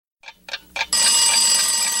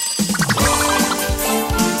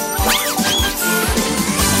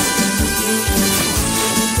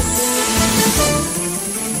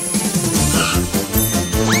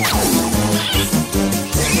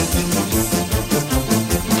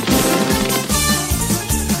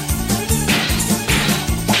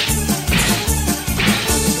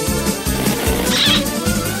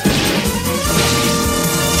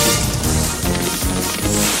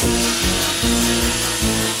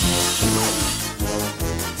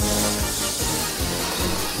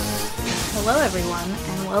Hello, everyone,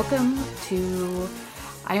 and welcome to...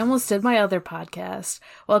 I almost did my other podcast.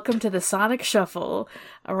 Welcome to the Sonic Shuffle,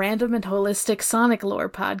 a random and holistic Sonic lore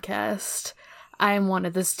podcast. I am one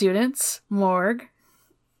of the students, Morg.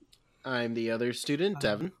 I'm the other student,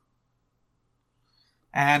 Devin.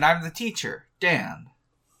 And I'm the teacher, Dan.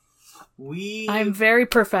 I'm very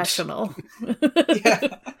professional.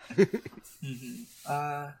 Yeah.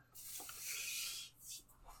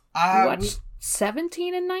 What,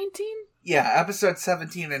 17 and 19? Yeah, episode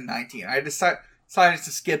 17 and 19. I decided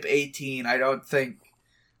to skip 18. I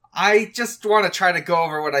just want to try to go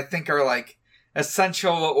over what I think are, like,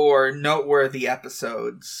 essential or noteworthy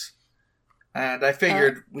episodes. And I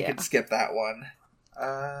figured we could skip that one.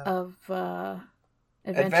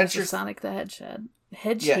 Adventures of Sonic the Hedgehog.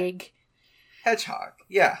 Hedgehog. Hedgehog,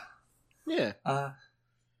 yeah. Yeah.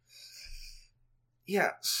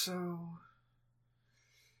 Yeah, so...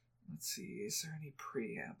 Let's see, is there any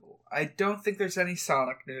preamble? I don't think there's any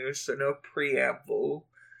Sonic news, so no preamble.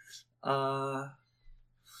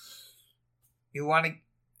 You want to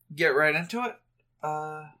get right into it?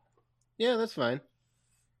 Yeah, that's fine.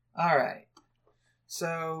 Alright.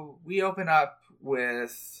 So, we open up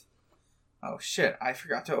with... Oh shit, I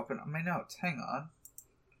forgot to open up my notes. Hang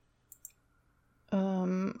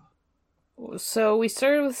on. So we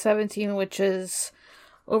started with 17, which is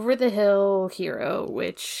Over the Hill Hero,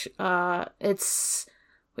 which,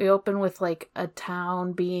 we open with, like, a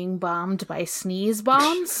town being bombed by sneeze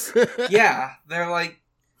bombs. Yeah,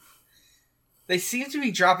 they seem to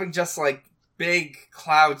be dropping just, like, big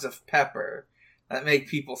clouds of pepper that make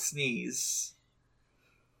people sneeze.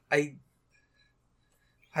 I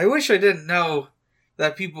wish I didn't know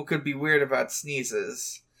that people could be weird about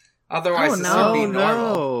sneezes. Otherwise, this would be normal.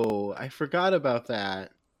 No, I forgot about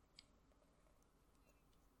that.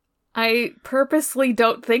 I purposely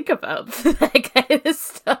don't think about that kind of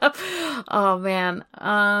stuff. Oh, man.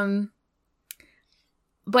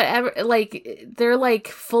 But, they're, like,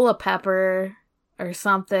 full of pepper or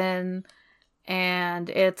something, and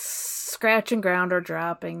it's Scratch and Grounder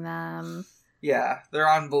dropping them. Yeah, they're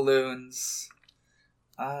on balloons.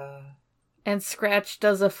 And Scratch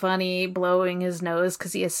does a funny blowing his nose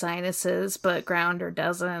because he has sinuses, but Grounder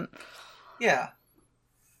doesn't. Yeah.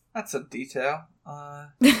 That's a detail.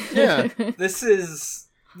 Yeah. This is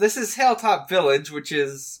Hilltop Village, which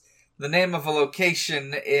is the name of a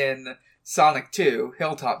location in Sonic 2,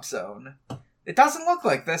 Hilltop Zone. It doesn't look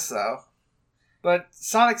like this, though. But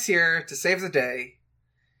Sonic's here to save the day.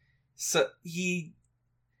 So he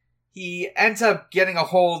ends up getting a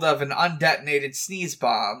hold of an undetonated sneeze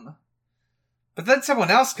bomb. But then someone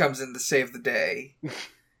else comes in to save the day.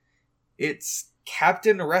 It's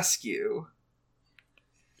Captain Rescue.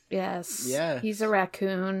 Yes. Yeah. He's a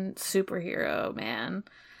raccoon superhero, man.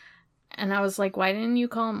 And I was like, why didn't you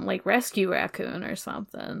call him, like, Rescue Raccoon or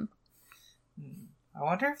something? I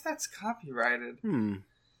wonder if that's copyrighted. It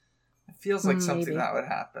feels like something Maybe. that would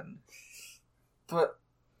happen. But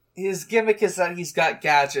his gimmick is that he's got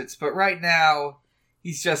gadgets, but right now,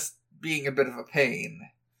 he's just being a bit of a pain.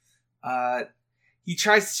 He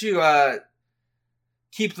tries to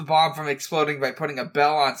keep the bomb from exploding by putting a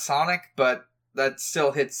bell on Sonic, but that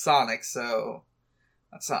still hits Sonic, so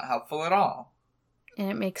that's not helpful at all. And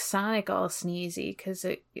it makes Sonic all sneezy because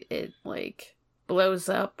it like blows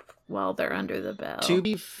up while they're under the bell. To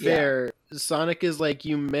be fair, Sonic is like,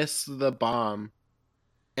 you missed the bomb,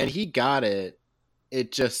 and he got it.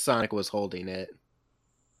 It just Sonic was holding it.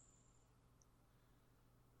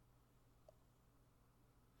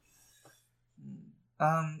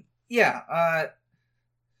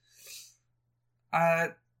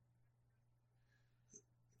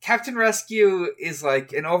 Captain Rescue is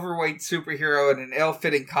like an overweight superhero in an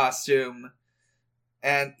ill-fitting costume,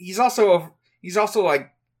 and he's also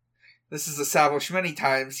like, this is established many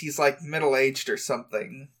times, he's like middle-aged or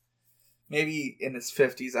something. Maybe in his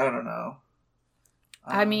 50s, I don't know.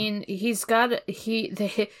 I mean, okay,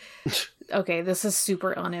 this is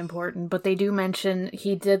super unimportant, but they do mention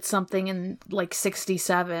he did something in, like,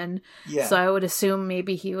 67. Yeah. So I would assume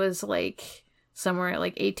maybe he was, like, somewhere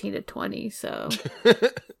like 18 to 20, so.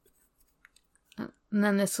 And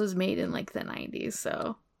then this was made in, like, the 90s,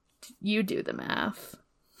 so you do the math.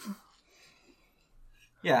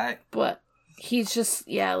 Yeah. But he's just,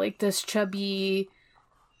 like, this chubby,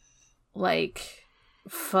 like,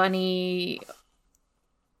 funny,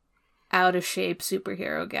 out-of-shape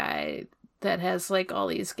superhero guy that has, like, all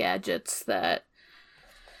these gadgets that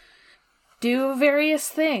do various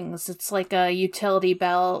things. It's like a utility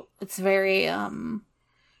belt. It's very,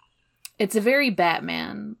 it's a very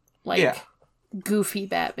Batman, like, goofy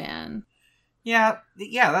Batman. Yeah,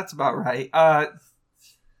 that's about right.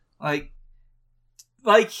 Like,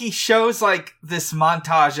 like, he shows, like, this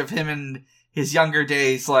montage of him in his younger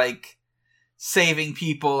days, like, saving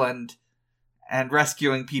people and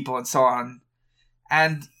rescuing people and so on.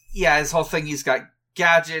 And, yeah, his whole thing, he's got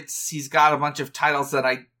gadgets, he's got a bunch of titles that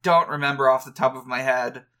I don't remember off the top of my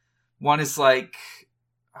head. One is, like...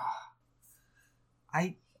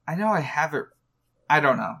 I know I have it... I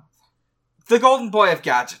don't know. The Golden Boy of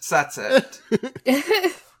Gadgets, that's it.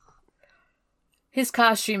 His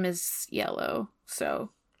costume is yellow,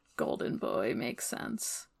 so Golden Boy makes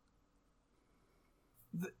sense.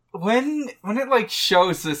 When it, like,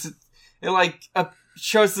 shows this, it like,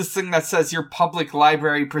 shows this thing that says your public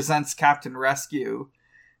library presents Captain Rescue,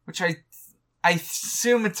 which I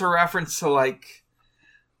assume it's a reference to, like,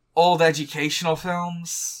 old educational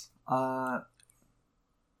films.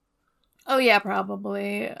 Oh yeah,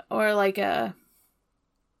 probably. Or like a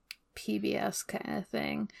PBS kind of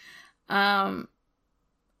thing.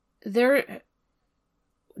 Did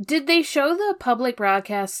they show the public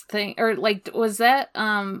broadcast thing, or like was that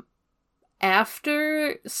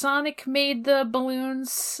after Sonic made the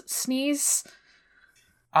balloons sneeze?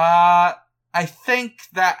 I think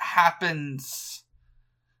that happens.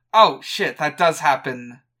 Oh shit, that does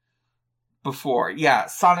happen before. Yeah,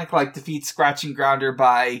 Sonic like defeats Scratch and Grounder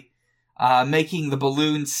by making the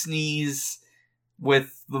balloon sneeze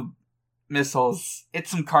with the missiles.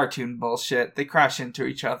 It's some cartoon bullshit. They crash into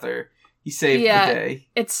each other. He saved the day.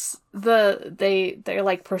 It's they're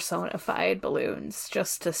like personified balloons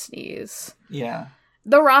just to sneeze. Yeah.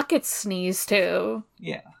 The rockets sneeze too.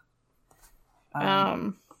 Yeah.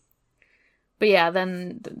 But yeah,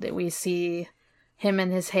 then we see him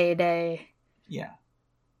in his heyday. Yeah.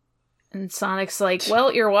 And Sonic's like,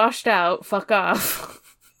 well, you're washed out. Fuck off.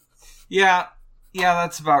 Yeah,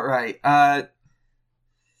 that's about right.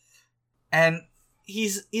 And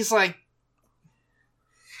he's like,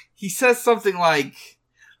 he says something like,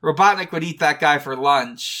 Robotnik would eat that guy for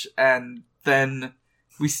lunch, and then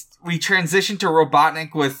we transition to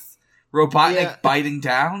Robotnik with Robotnik biting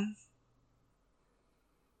down.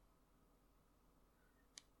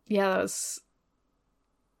 Yeah, that was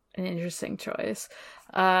an interesting choice.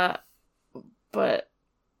 But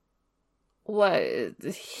what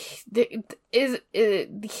is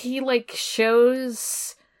he like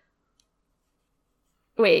shows?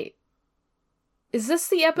 Wait, is this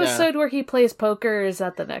the episode where he plays poker, or is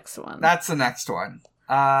that the next one? That's the next one.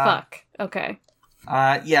 Fuck. Okay.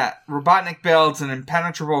 Yeah, Robotnik builds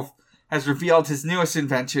has revealed his newest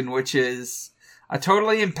invention, which is a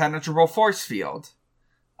totally impenetrable force field.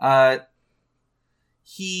 It's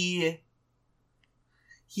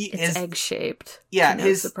egg-shaped. Yeah,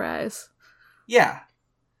 no surprise. Yeah.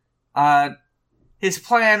 His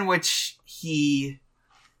plan, which he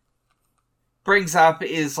brings up,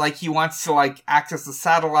 is like he wants to like access a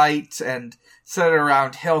satellite and set it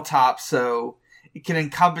around Hilltop so it can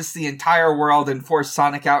encompass the entire world and force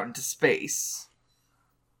Sonic out into space.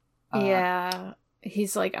 Yeah.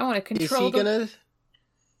 He's like, I want to control Is he gonna...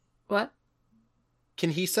 What?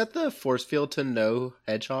 Can he set the force field to no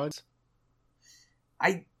hedgehogs?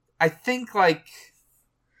 I think, like...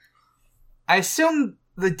 I assume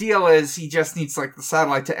the deal is he just needs, like, the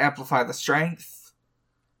satellite to amplify the strength.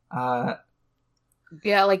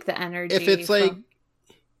 Yeah, like the energy. If it's like...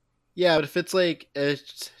 Yeah, but if it's like a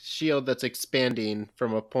shield that's expanding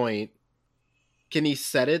from a point, can he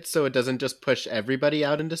set it so it doesn't just push everybody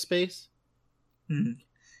out into space?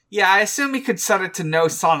 Yeah, I assume he could set it to no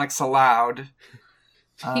Sonics allowed.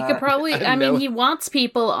 He could probably... I mean, he wants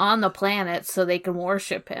people on the planet so they can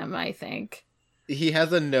worship him, I think. He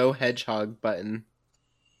has a no hedgehog button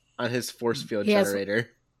on his force field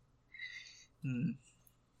generator.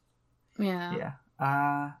 Yeah.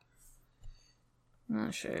 I'm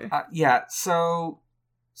not sure. Yeah, so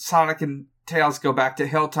Sonic and Tails go back to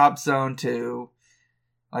Hilltop Zone to,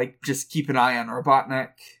 like, just keep an eye on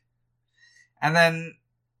Robotnik. And then,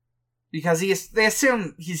 because they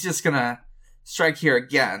assume he's just gonna strike here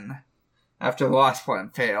again after the last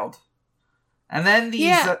plan failed. And then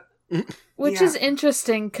these... Which is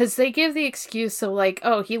interesting, because they give the excuse of, like,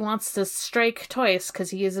 oh, he wants to strike twice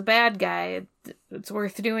because he is a bad guy. It's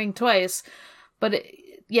worth doing twice. But,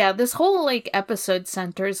 this whole, like, episode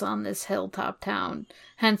centers on this hilltop town.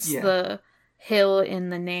 Hence the hill in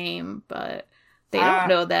the name, but they don't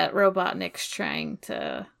know that Robotnik's trying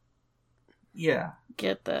to...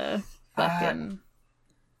 get the fucking...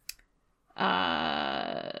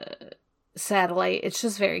 satellite. It's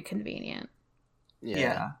just very convenient.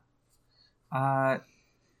 Yeah.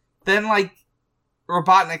 Then, like,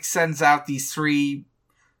 Robotnik sends out these 3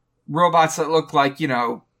 robots that look like,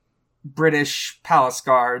 British palace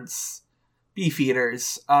guards,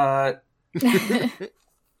 beefeaters. I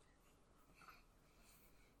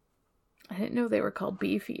didn't know they were called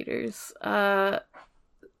beef eaters. And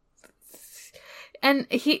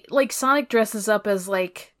he, like, Sonic dresses up as,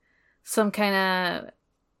 like, some kind of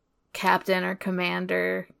captain or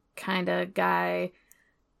commander kind of guy.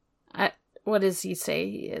 What does he say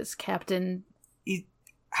he is? Captain?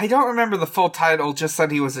 I don't remember the full title, just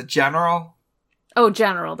said he was a general. Oh,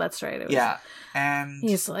 general, that's right. Yeah, and...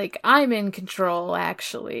 he's like, I'm in control,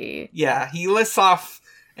 actually. Yeah, he lists off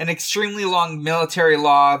an extremely long military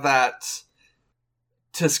law that,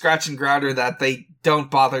 to Scratch and Grounder, that they don't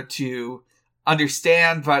bother to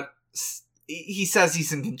understand, but he says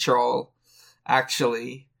he's in control,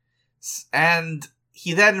 actually. And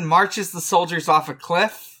he then marches the soldiers off a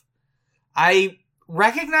cliff. I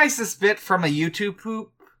recognize this bit from a YouTube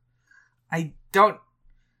poop. I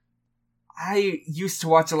used to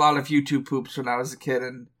watch a lot of YouTube poops when I was a kid,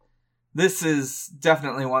 and this is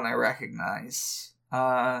definitely one I recognize.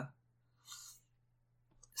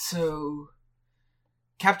 So,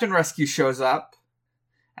 Captain Rescue shows up,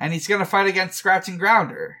 and he's gonna fight against Scratch and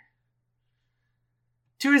Grounder.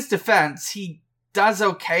 To his defense, he does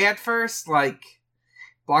okay at first, like,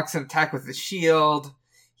 blocks an attack with his shield,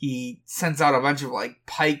 he sends out a bunch of, like,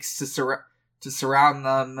 pikes to surround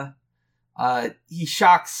them. He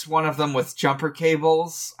shocks one of them with jumper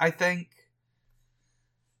cables, I think.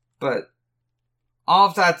 But all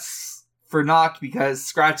of that's for naught because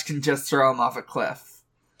Scratch can just throw him off a cliff.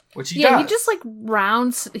 Which he does. Yeah,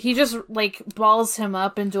 he just, like, balls him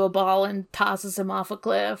up into a ball and tosses him off a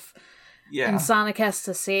cliff. Yeah. And Sonic has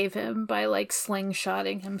to save him by, like,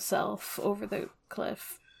 slingshotting himself over the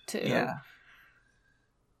cliff, too. Yeah.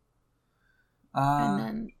 And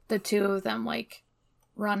then the two of them, like,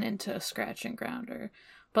 run into Scratch and Grounder.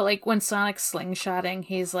 But, like, when Sonic's slingshotting,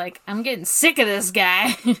 he's like, I'm getting sick of this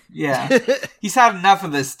guy. Yeah. He's had enough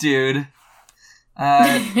of this dude.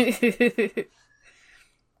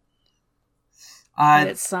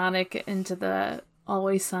 It's Sonic into the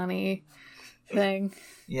Always Sunny thing.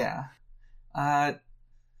 Yeah.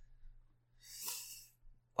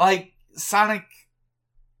 Like, Sonic...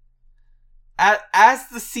 As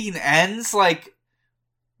the scene ends, like,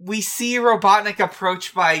 we see Robotnik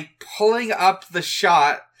approach by pulling up the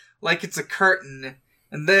shot like it's a curtain,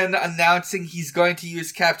 and then announcing he's going to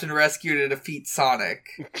use Captain Rescue to defeat Sonic.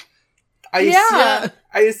 I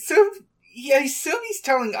assume he's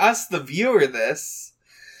telling us, the viewer, this.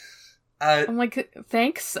 I'm like,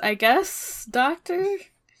 thanks, I guess, Doctor?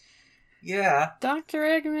 Yeah. Dr.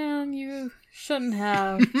 Eggman, you shouldn't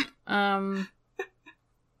have.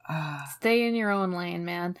 Stay in your own lane,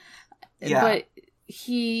 man. Yeah. But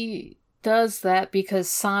he does that because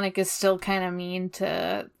Sonic is still kind of mean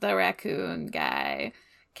to the raccoon guy,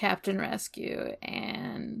 Captain Rescue,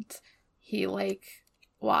 and he, like,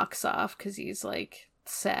 walks off because he's, like,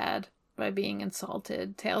 sad by being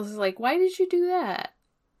insulted. Tails is like, why did you do that?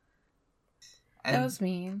 And, that was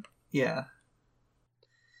mean. Yeah.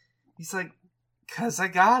 He's like, 'cause I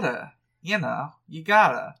gotta. You know, you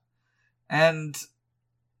gotta. And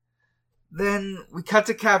then we cut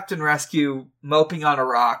to Captain Rescue moping on a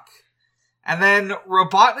rock. And then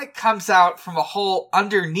Robotnik comes out from a hole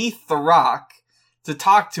underneath the rock to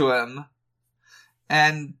talk to him.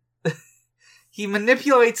 And he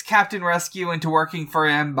manipulates Captain Rescue into working for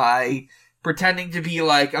him by pretending to be,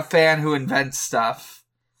 like, a fan who invents stuff.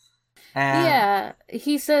 And yeah,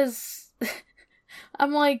 he says...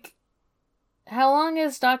 I'm like, how long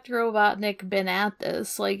has Dr. Robotnik been at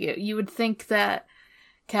this? Like, you would think that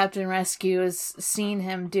Captain Rescue has seen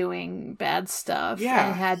him doing bad stuff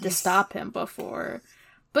and had to stop him before.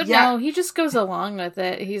 But no, he just goes along with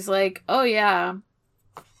it. He's like, oh yeah,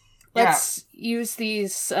 let's use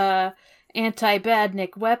these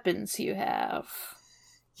anti-badnik weapons you have.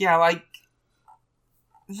 Yeah, like,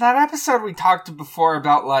 that episode we talked before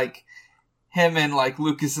about, like, him and, like,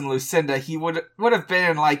 Lucas and Lucinda, he would have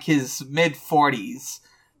been in, like, his mid-40s.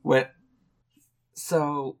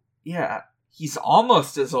 So, yeah. He's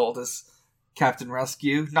almost as old as Captain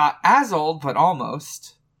Rescue. Not as old, but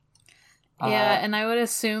almost. Yeah, and I would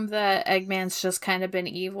assume that Eggman's just kind of been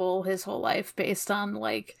evil his whole life based on,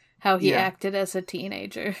 like, how he acted as a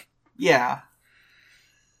teenager. Yeah.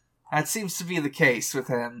 That seems to be the case with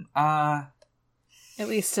him. At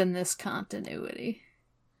least in this continuity.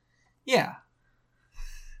 Yeah.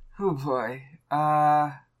 Oh boy.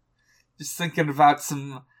 Just thinking about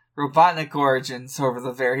some Robotnik origins over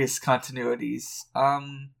the various continuities.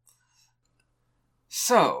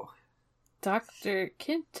 So. Dr.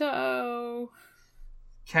 Kinto.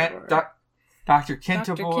 Dr.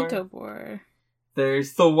 Kinto Dr. Boy. Kinto Boy.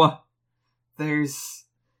 There's the one. There's.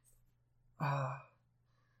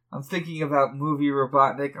 I'm thinking about movie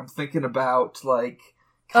Robotnik. I'm thinking about, like,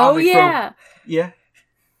 oh, yeah! Yeah?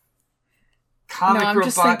 Comic no, I'm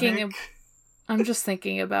Robotnik. I'm just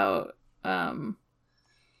thinking about, now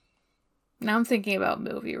I'm thinking about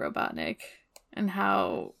movie Robotnik and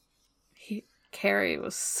how Carrie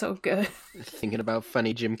was so good. Thinking about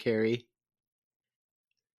funny Jim Carrey.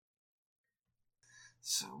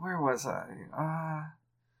 So, where was I?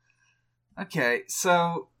 Okay,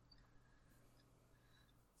 so...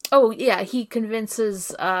 Oh, yeah, he convinces,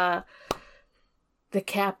 the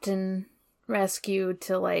Captain Rescue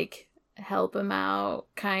to, like, help him out,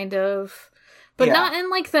 kind of. But not in,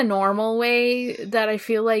 like, the normal way that I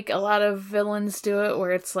feel like a lot of villains do it,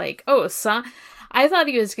 where it's like, oh, I thought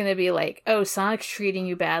he was gonna be like, oh, Sonic's treating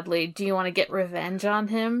you badly. Do you want to get revenge on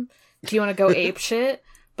him? Do you want to go apeshit?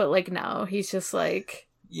 But, like, no, he's just like...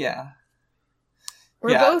 Yeah.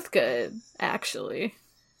 We're both good, actually.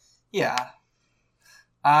 Yeah.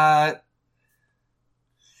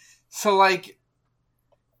 So, like,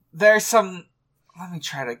 there's some... Let me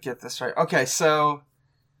try to get this right. Okay, so...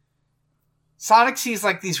 Sonic sees,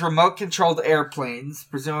 like, these remote-controlled airplanes,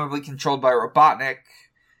 presumably controlled by Robotnik.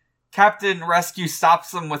 Captain Rescue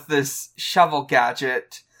stops them with this shovel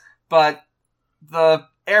gadget, but the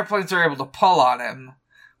airplanes are able to pull on him,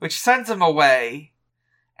 which sends him away,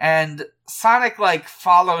 and Sonic, like,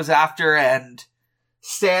 follows after and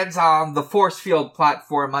stands on the force field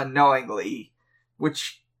platform unknowingly,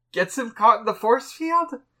 which gets him caught in the force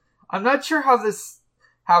field? I'm not sure how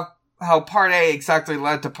part A exactly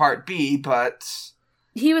led to part B, but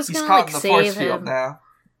he's caught like, in the save force him. field now.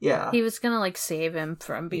 Yeah. He was gonna, like, save him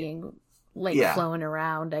from being, like, flown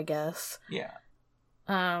around, I guess. Yeah.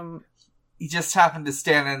 Um, He just happened to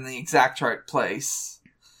stand in the exact right place.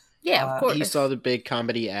 Yeah, of course. He saw the big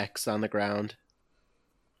comedy X on the ground.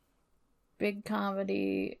 Big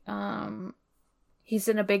comedy. He's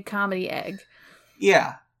in a big comedy egg.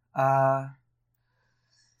 Yeah.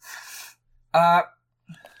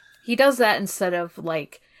 He does that instead of,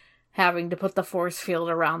 like, having to put the force field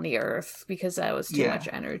around the Earth because that was too much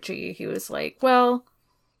energy. He was like, well,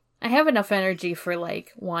 I have enough energy for,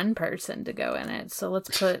 like, one person to go in it, so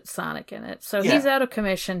let's put Sonic in it. So he's out of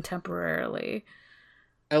commission temporarily.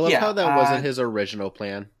 I love how that wasn't his original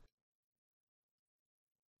plan.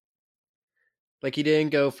 Like, he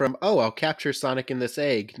didn't go from, oh, I'll capture Sonic in this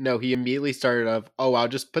egg. No, he immediately started of, oh, I'll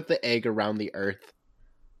just put the egg around the Earth.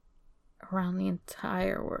 Around the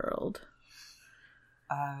entire world.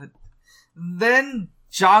 Then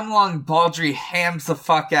John Long Baldry hams the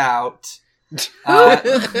fuck out.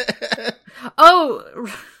 Oh!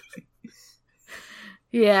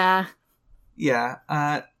 Yeah.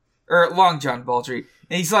 Yeah. Or Long John Baldry.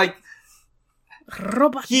 And he's like...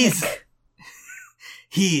 Robotnik.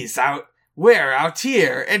 He's out... We're out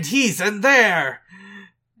here, and he's in there!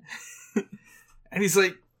 And he's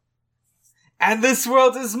like... And this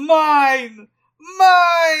world is mine!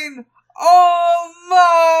 Mine! All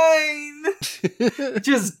mine!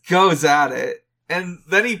 Just goes at it. And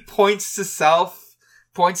then he points to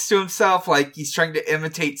himself like he's trying to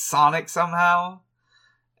imitate Sonic somehow.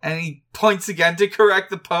 And he points again to correct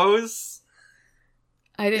the pose.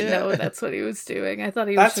 I didn't know that's what he was doing. I thought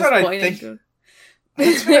he was just pointing.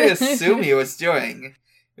 That's what I assume he was doing.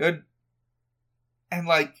 And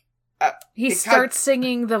like... he starts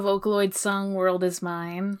singing the Vocaloid song "World Is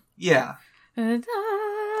Mine." Yeah. It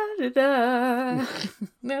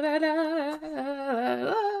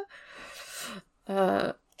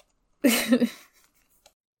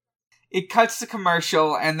cuts to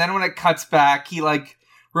commercial, and then when it cuts back, he, like,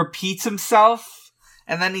 repeats himself,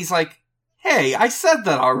 and then he's like, hey, I said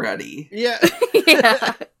that already. Yeah.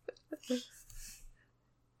 Yeah.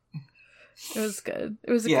 It was good.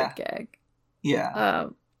 It was a good gag. Yeah.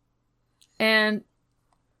 And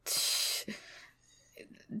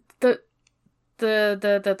the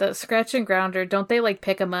Scratch and Grounder, don't they, like,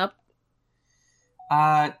 pick him up?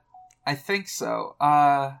 I think so.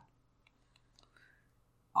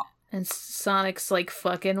 And Sonic's, like,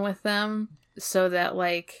 fucking with them so that,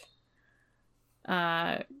 like,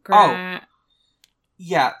 yeah,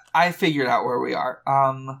 I figured out where we are.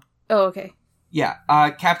 Oh, okay. Yeah,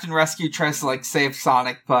 Captain Rescue tries to, like, save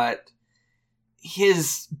Sonic, but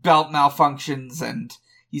his belt malfunctions and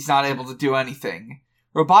he's not able to do anything.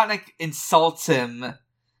 Robotnik insults him,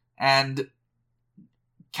 and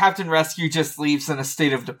Captain Rescue just leaves in a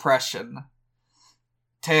state of depression.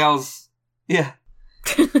 Tails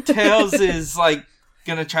is, like,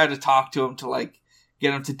 gonna try to talk to him to, like,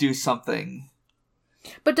 get him to do something.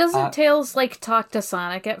 But doesn't Tails, like, talk to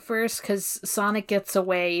Sonic at first? Because Sonic gets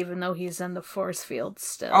away even though he's in the force field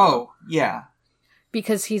still. Oh, yeah.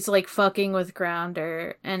 because he's like fucking with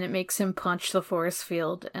Grounder, and it makes him punch the force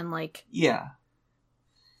field, and like yeah.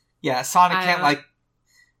 Sonic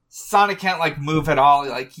can't like move at all.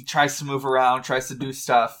 Like he tries to move around, tries to do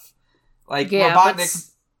stuff. Like Robotnik.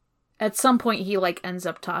 At some point, he like ends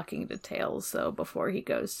up talking to Tails though before he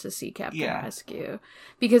goes to see Captain Rescue,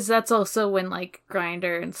 because that's also when like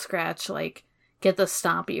Grinder and Scratch like get the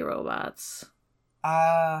Stompy robots.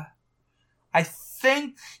 I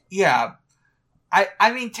think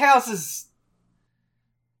I mean Tails is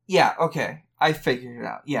okay. I figured it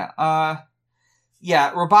out.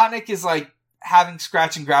 Robotnik is like having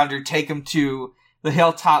Scratch and Grounder take him to the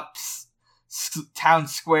Hilltop's town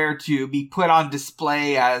square to be put on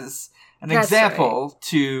display as an example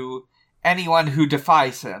to anyone who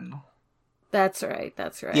defies him. That's right.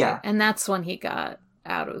 Yeah. And that's when he got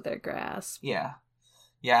out of their grasp. Yeah.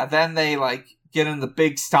 Then they like get in the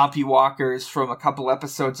big stompy walkers from a couple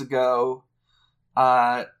episodes ago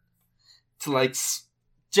to like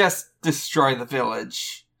just destroy the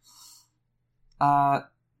village. And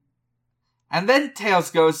then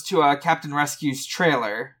Tails goes to Captain Rescue's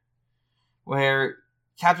trailer, where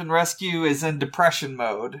Captain Rescue is in depression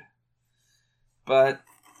mode. But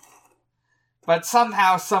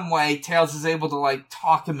somehow, some way, Tails is able to like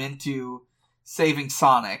talk him into saving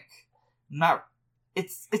Sonic.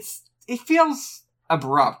 It feels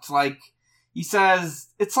abrupt. Like he says,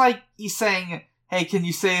 it's like he's saying, "Hey, can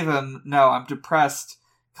you save him?" "No, I'm depressed.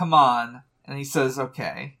 Come on." And he says,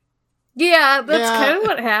 "Okay." Yeah, that's kind of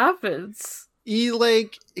what happens. He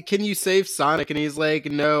like, "Can you save Sonic?" And he's like,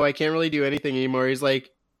 "No, I can't really do anything anymore." He's like,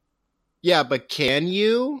 "Yeah, but can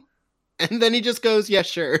you?" And then he just goes, "Yeah,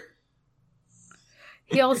 sure."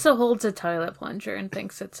 He also holds a toilet plunger and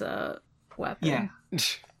thinks it's a weapon.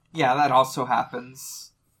 Yeah, that also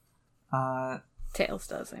happens. Tails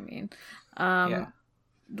does, I mean.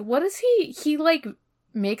 What is he like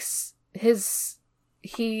makes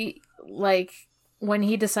he like when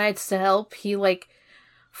he decides to help, he like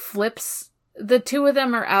flips, the two of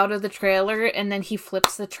them are out of the trailer, and then he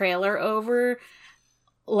flips the trailer over,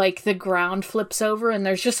 like the ground flips over, and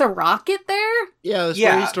there's just a rocket there? Yeah, that's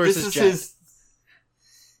where he stores his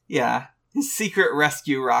jet. His secret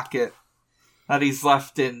rescue rocket that he's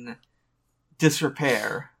left in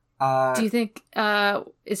disrepair. Do you think,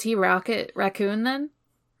 is he Rocket Raccoon then?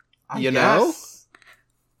 I guess.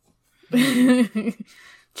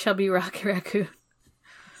 Chubby Rocket Raccoon.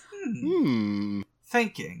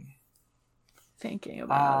 Thinking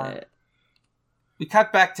about it. We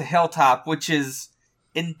cut back to Hilltop, which is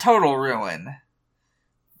in total ruin.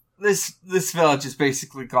 This village is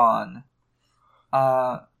basically gone.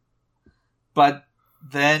 But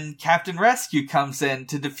then Captain Rescue comes in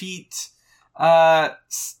to defeat the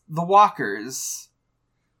walkers.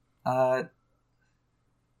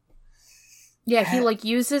 He like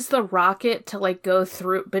uses the rocket to like go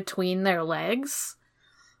through between their legs.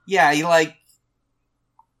 Yeah, he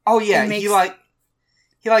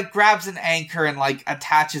grabs an anchor and like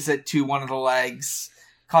attaches it to one of the legs,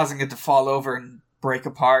 causing it to fall over and break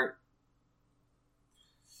apart.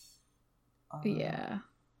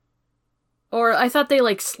 Or I thought they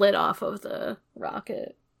like slid off of the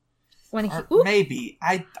rocket when he. Maybe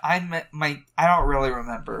I don't really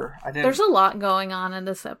remember. There's a lot going on in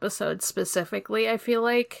this episode specifically. I feel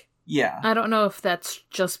like. Yeah. I don't know if that's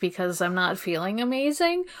just because I'm not feeling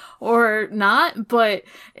amazing or not, but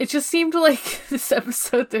it just seemed like this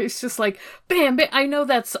episode there's just like bam, bam. I know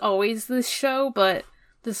that's always this show, but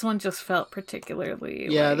this one just felt particularly.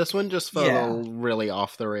 This one just felt really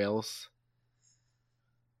off the rails.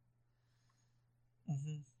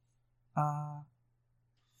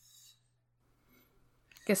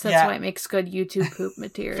 Guess that's why it makes good YouTube poop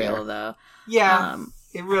material, though. Yeah,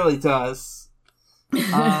 it really does.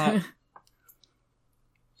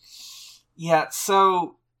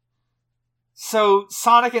 So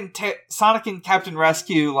Sonic and Captain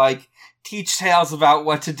Rescue like teach Tails about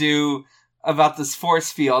what to do about this force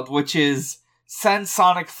field, which is send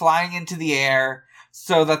Sonic flying into the air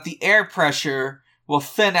so that the air pressure will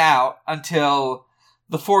thin out until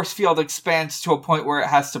the force field expands to a point where it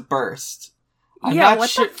has to burst.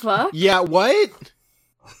 The fuck? Yeah, what?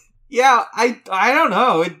 Yeah, I don't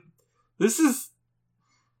know. This is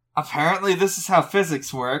how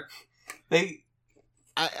physics work. They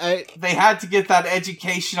had to get that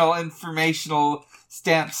educational, informational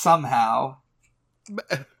stamp somehow.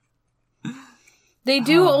 They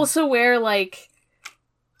do also wear like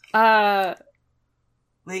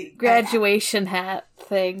graduation hat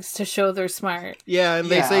things to show they're smart. Yeah, and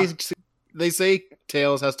they say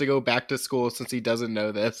Tails has to go back to school since he doesn't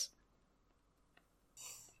know this.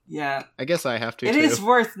 Yeah. I guess I have to, It is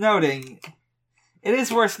worth noting it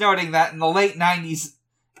is worth noting that in the late 80s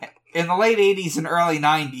and early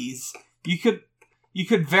 90s, you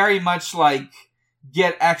could very much, like,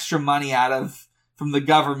 get extra money from the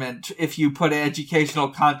government if you put educational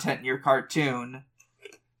content in your cartoon.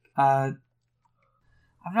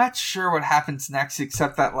 I'm not sure what happens next,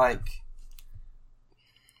 except that, like,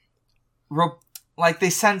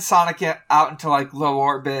 they send Sonic out into, like, low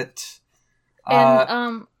orbit.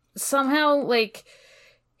 And, somehow, like,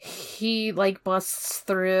 he, like, busts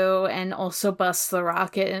through and also busts the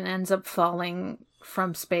rocket and ends up falling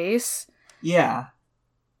from space. Yeah.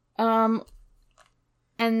 And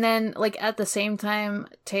then, like, at the same time,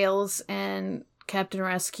 Tails and Captain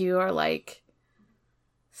Rescue are, like,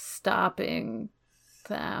 stopping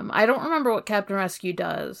them. I don't remember what Captain Rescue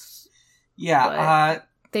does. Yeah,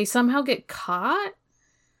 they somehow get caught?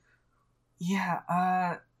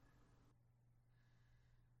 Yeah,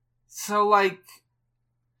 So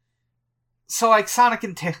Sonic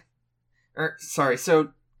and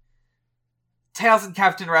Tails and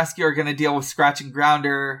Captain Rescue are gonna deal with Scratch and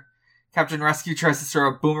Grounder. Captain Rescue tries to throw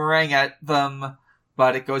a boomerang at them,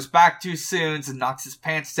 but it goes back too soon and knocks his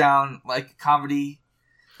pants down like a comedy.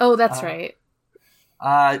 Oh, that's right.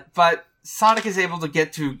 But Sonic is able to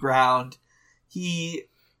get to ground. He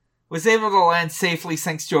was able to land safely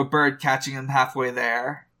thanks to a bird catching him halfway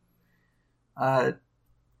there. But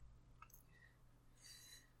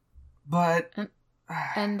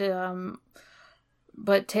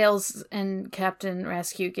Tails and Captain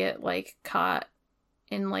Rescue get, like, caught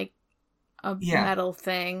in, like, a metal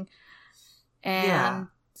thing. And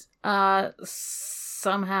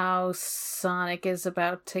somehow Sonic is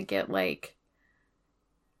about to get, like,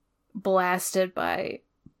 blasted by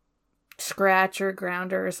Scratch or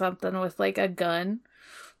Grounder or something with, like, a gun.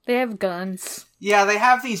 They have guns. Yeah, they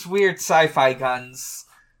have these weird sci-fi guns.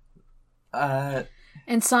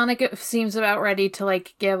 And Sonic seems about ready to,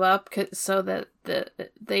 like, give up so that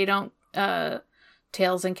they don't,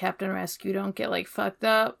 Tails and Captain Rescue don't get, like, fucked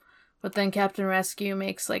up. But then Captain Rescue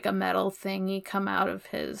makes, like, a metal thingy come out of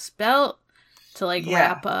his belt to, like,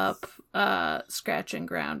 wrap up Scratch and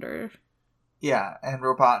Grounder. Yeah, and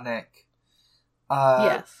Robotnik.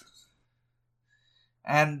 Yes.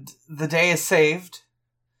 And the day is saved.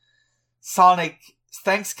 Sonic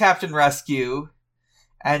thanks Captain Rescue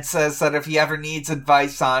and says that if he ever needs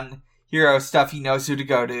advice on hero stuff, he knows who to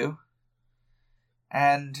go to.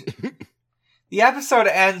 And the episode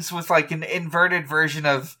ends with, like, an inverted version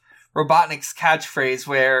of Robotnik's catchphrase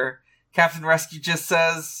where Captain Rescue just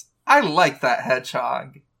says, "I like that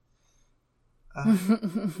hedgehog."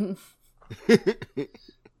 And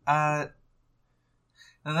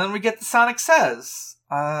then we get the Sonic Says.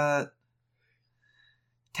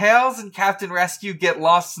 Tails and Captain Rescue get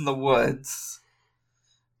lost in the woods.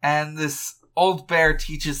 And this old bear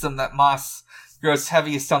teaches them that moss grows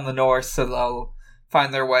heaviest on the north, so they'll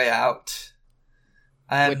find their way out.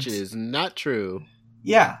 Which is not true.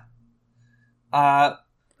 Yeah.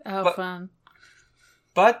 Fun.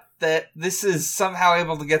 But this is somehow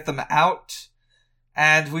able to get them out.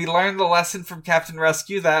 And we learn the lesson from Captain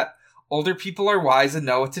Rescue that older people are wise and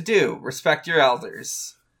know what to do. Respect your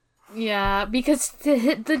elders. Yeah, because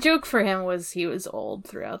the joke for him was he was old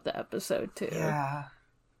throughout the episode, too. Yeah.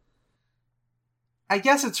 I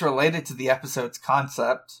guess it's related to the episode's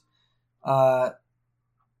concept.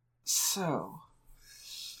 So,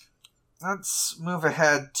 let's move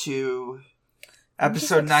ahead to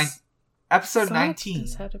episode 9. Episode Sonic 19.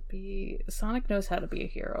 Sonic knows how to be a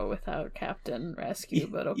hero without Captain Rescue,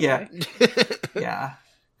 but okay. Yeah.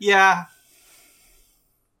 Yeah.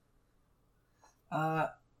 Yeah.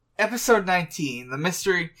 Episode 19, The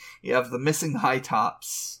Mystery of the Missing High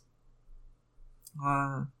Tops.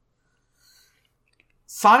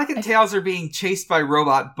 Sonic and Tails are being chased by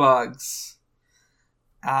robot bugs.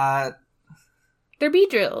 They're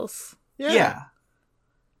Beedrills. Yeah.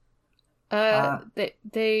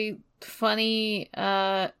 They funny,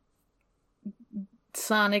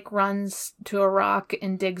 Sonic runs to a rock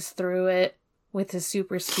and digs through it with his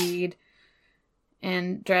super speed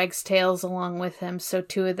and drags Tails along with him, so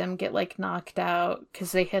two of them get, like, knocked out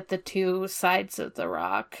because they hit the two sides of the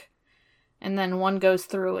rock. And then one goes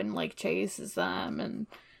through and, like, chases them, and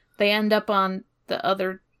they end up on the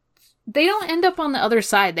other... They don't end up on the other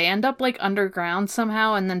side. They end up, like, underground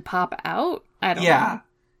somehow and then pop out? I don't know.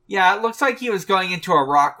 Yeah, it looks like he was going into a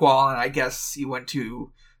rock wall, and I guess he went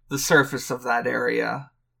to the surface of that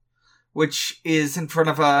area, which is in front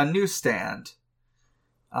of a newsstand.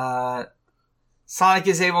 Sonic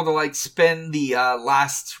is able to, like, spin the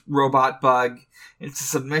last robot bug into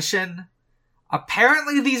submission.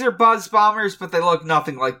 Apparently these are Buzz Bombers, but they look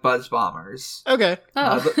nothing like Buzz Bombers. Okay.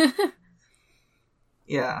 Oh.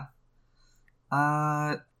 Yeah.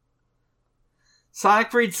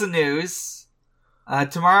 Sonic reads the news.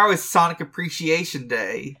 Tomorrow is Sonic Appreciation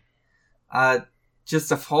Day.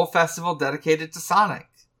 Just a whole festival dedicated to Sonic.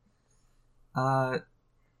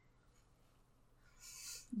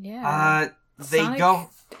 Yeah. They Sonic go...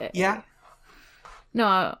 Day. Yeah?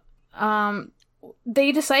 No,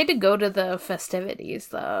 they decide to go to the festivities,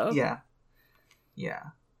 though. Yeah. Yeah.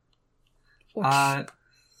 Which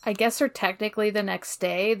I guess are technically the next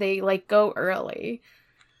day. They, like, go early.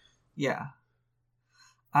 Yeah.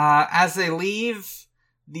 As they leave,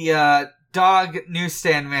 the dog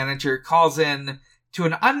newsstand manager calls in to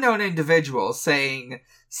an unknown individual saying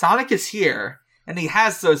Sonic is here, and he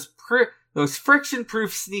has those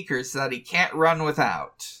friction-proof sneakers that he can't run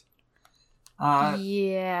without.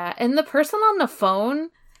 Yeah, and the person on the phone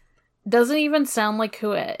doesn't even sound like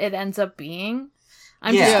who it ends up being.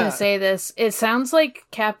 I'm just gonna say this. It sounds like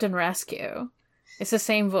Captain Rescue. It's the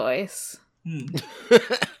same voice.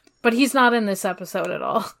 But he's not in this episode at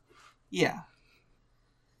all. Yeah.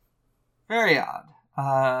 Very odd.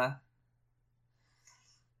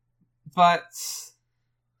 But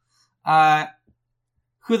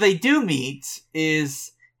who they do meet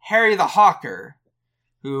is Harry the Hawker,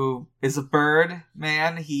 who is a bird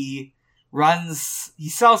man. He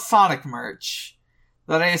sells Sonic merch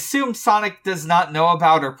that I assume Sonic does not know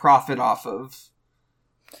about or profit off of.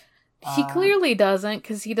 He clearly doesn't,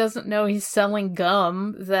 because he doesn't know he's selling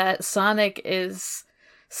gum that Sonic is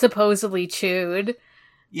supposedly chewed.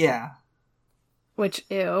 Yeah. Which,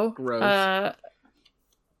 ew. Gross.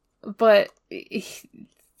 But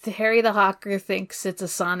Harry the Hawker thinks it's a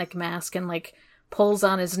Sonic mask and, like, pulls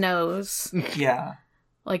on his nose. Yeah.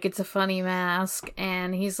 Like it's a funny mask.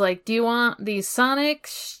 And he's like, do you want these Sonic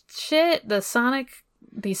shit? These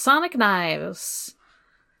Sonic knives.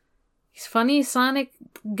 These funny Sonic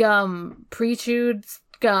gum, pre-chewed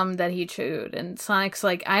gum that he chewed. And Sonic's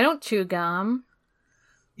like, I don't chew gum.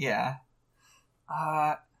 Yeah.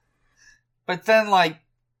 But then, like,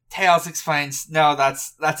 Tails explains, no,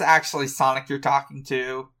 that's actually Sonic you're talking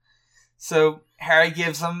to. So Harry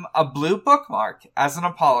gives him a blue bookmark as an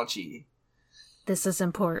apology. This is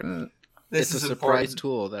important. It's a surprise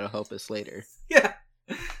tool that'll help us later. Yeah.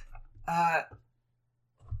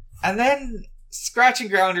 And then Scratch and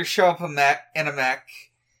Grounder show up in a mech,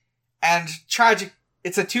 and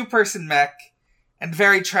it's a 2-person mech, and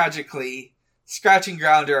very tragically, Scratch and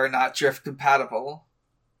Grounder are not drift compatible.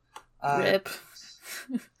 Rip.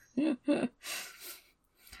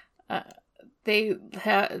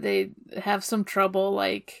 They have some trouble,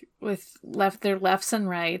 like, with their lefts and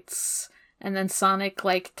rights, and then Sonic,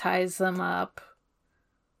 like, ties them up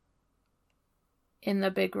in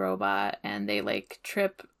the big robot, and they, like,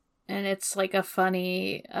 trip, and it's, like, a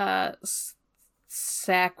funny,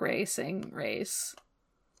 sack racing race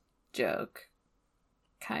joke.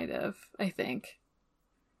 Kind of, I think.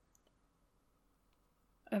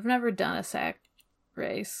 I've never done a sack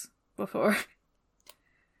race before.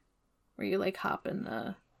 Where you, like, hop in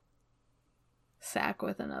the sack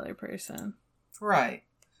with another person. Right.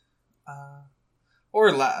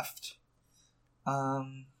 Or left. Ha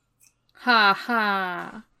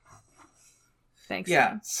ha. Thanks.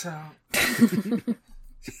 Yeah, so...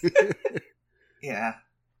 yeah.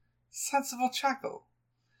 Sensible chuckle.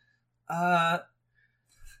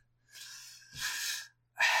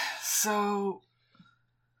 So...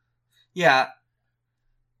 yeah.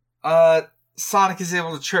 Sonic is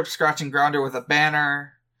able to trip Scratch and Grounder with a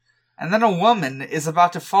banner, and then a woman is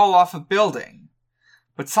about to fall off a building,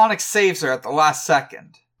 but Sonic saves her at the last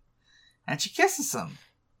second, and she kisses him.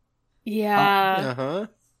 Yeah.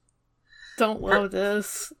 Don't love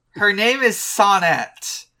this. Her name is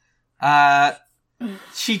Sonette.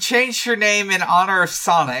 She changed her name in honor of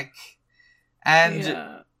Sonic,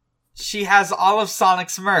 and she has all of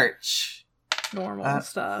Sonic's merch. Normal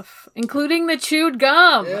stuff. Including the chewed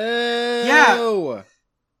gum. Yeah.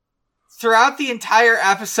 Throughout the entire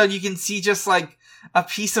episode, you can see just, like, a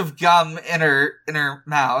piece of gum in her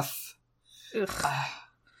mouth.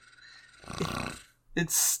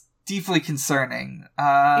 It's deeply concerning.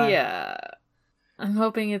 Yeah. I'm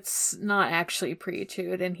hoping it's not actually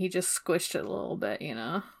pre-chewed and he just squished it a little bit, you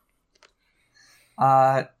know?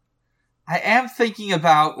 I am thinking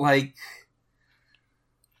about, like,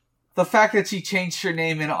 the fact that she changed her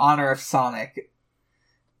name in honor of Sonic.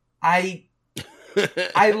 I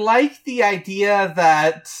like the idea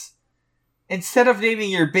that instead of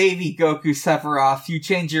naming your baby Goku Sephiroth, you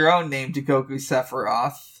change your own name to Goku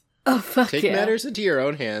Sephiroth. Oh, fuck Take yeah. matters into your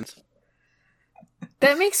own hands.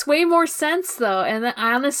 That makes way more sense, though, and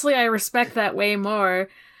honestly, I respect that way more.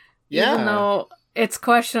 Yeah. Even though it's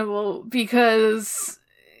questionable, because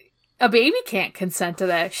a baby can't consent to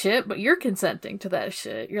that shit, but you're consenting to that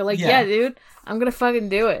shit. You're like, yeah dude, I'm gonna fucking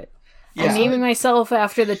do it. Yeah. I'm naming myself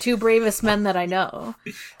after the two bravest men that I know.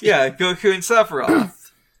 Yeah, Goku and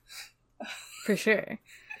Sephiroth. For sure.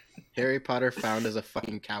 Harry Potter found as a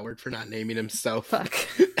fucking coward for not naming himself. Fuck.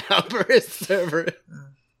 Albert Cerberus.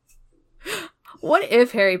 What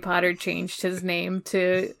if Harry Potter changed his name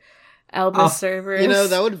to Albus Cerberus? You know,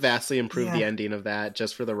 that would vastly improve the ending of that,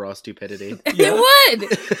 just for the raw stupidity. Yeah. It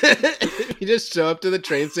would! You just show up to the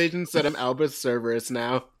train station and said, I'm Albus Cerberus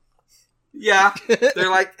now. Yeah. They're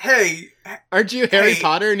like, hey. Aren't you Harry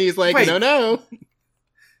Potter? And he's like, wait. No. No,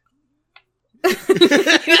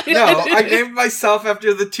 I named myself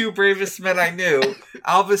after the two bravest men I knew,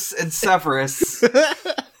 Albus and Severus.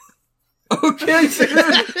 Okay,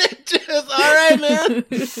 just alright, man.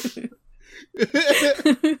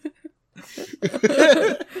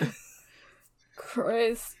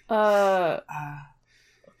 Christ. What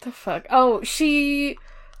the fuck? Oh, she,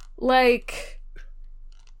 like,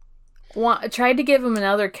 tried to give him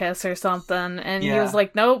another kiss or something, and he was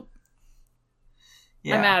like, nope.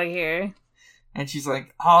 Yeah. I'm out of here. And she's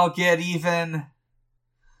like, I'll get even.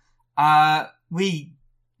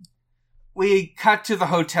 We cut to the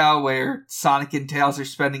hotel where Sonic and Tails are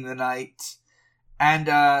spending the night. And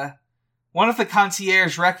one of the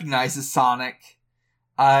concierge recognizes Sonic.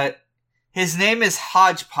 His name is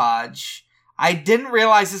Hodgepodge. I didn't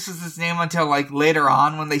realize this was his name until, like, later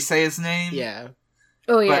on when they say his name. Yeah.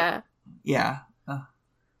 Oh, yeah. Yeah.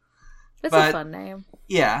 It's a fun name.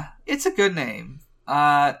 Yeah, it's a good name.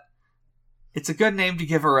 It's a good name to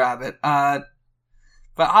give a rabbit. But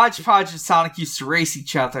Hodgepodge and Sonic used to race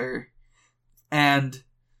each other. And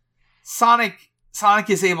Sonic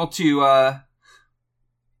is able to,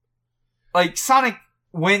 Sonic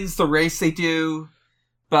wins the race they do,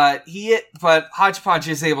 but Hodgepodge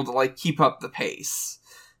is able to, like, keep up the pace.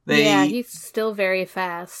 He's still very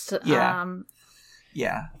fast. Yeah.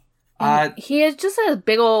 Yeah. He just has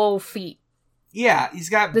big old feet. Yeah, he's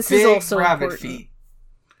got big rabbit feet.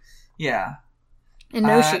 Yeah. And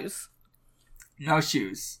no shoes. No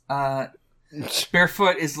shoes.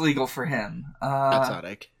 Barefoot is legal for him. Not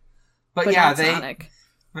Sonic. But yeah, Sonic.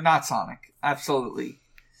 But not Sonic. Absolutely.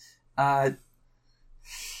 And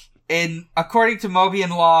according to Mobian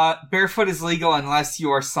law, barefoot is legal unless you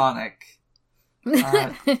are Sonic.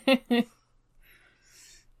 But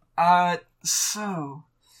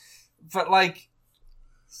like,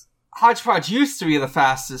 Hodgepodge used to be the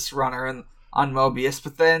fastest runner on Mobius,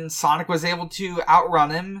 but then Sonic was able to outrun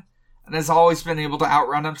him, and has always been able to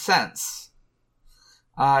outrun him since.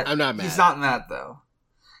 I'm not mad. He's not mad, though.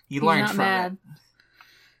 He's learned from it.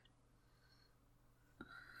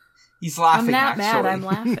 He's laughing, I'm not actually. mad, I'm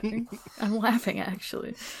laughing. I'm laughing,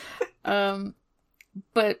 actually.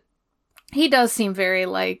 But he does seem very,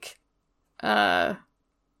 like,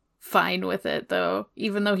 fine with it, though.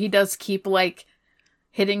 Even though he does keep, like,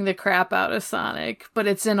 hitting the crap out of Sonic. But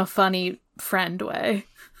it's in a funny friend way.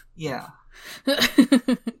 Yeah.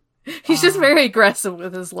 He's just very aggressive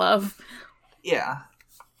with his love. Yeah.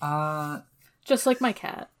 Just like my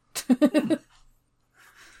cat.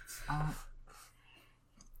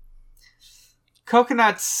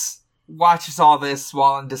 Coconuts watches all this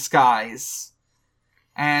while in disguise.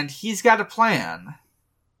 And he's got a plan.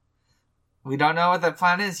 We don't know what that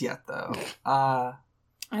plan is yet, though. I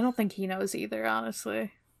don't think he knows either,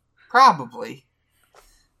 honestly. Probably.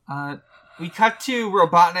 We cut to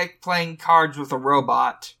Robotnik playing cards with a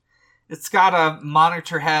robot. It's got a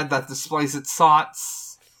monitor head that displays its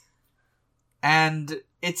thoughts. And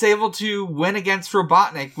it's able to win against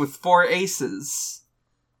Robotnik with 4 aces.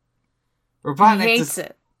 Robotnik he hates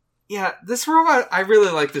it. Yeah, this robot, I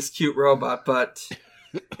really like this cute robot, but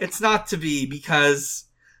it's not to be because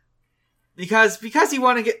he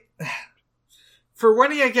won for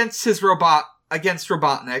winning against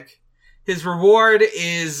Robotnik, his reward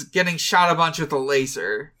is getting shot a bunch with a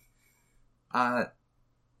laser. And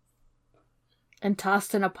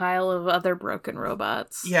tossed in a pile of other broken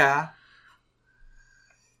robots. Yeah.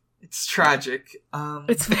 It's tragic.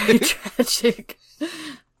 It's very tragic.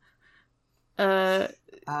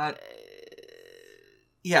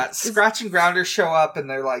 Yeah, Scratch and Grounder show up and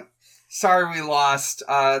they're like, sorry we lost.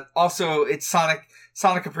 Also, it's Sonic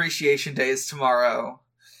Appreciation Day is tomorrow.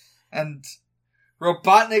 And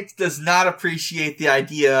Robotnik does not appreciate the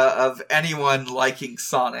idea of anyone liking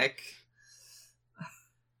Sonic.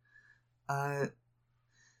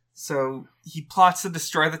 So he plots to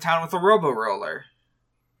destroy the town with a robo-roller.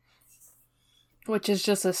 Which is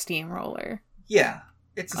just a steamroller. Yeah,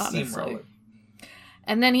 it's a steamroller.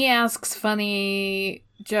 And then he asks funny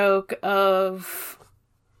joke of,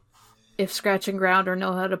 if Scratch and Grounder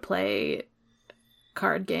know how to play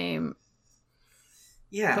card game.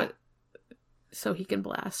 Yeah. But, so he can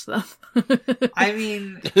blast them. I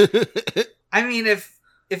mean,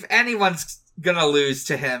 if anyone's gonna lose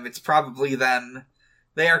to him, it's probably them.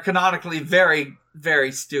 They are canonically very,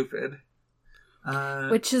 very stupid.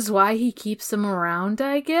 Which is why he keeps them around,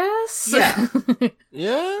 I guess? Yeah.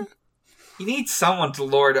 Yeah? He needs someone to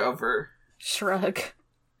lord over. Shrug.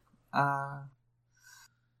 Back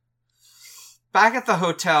at the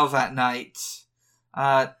hotel that night,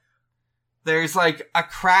 there's like a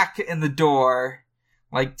crack in the door,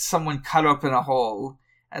 like someone cut open a hole,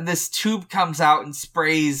 and this tube comes out and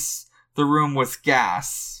sprays the room with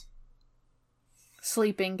gas.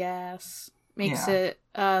 Sleeping gas. Makes Yeah. it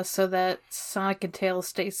so that Sonic and Tails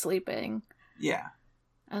stay sleeping. Yeah.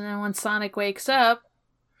 And then when Sonic wakes up,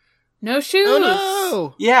 no shoes!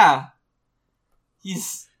 Oh Yeah.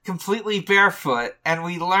 He's completely barefoot, and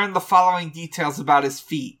we learn the following details about his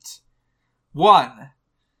feet. 1.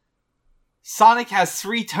 Sonic has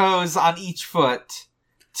 3 toes on each foot.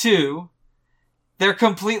 2. They're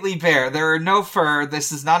completely bare. There are no fur.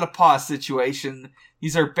 This is not a paw situation.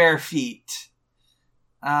 These are bare feet.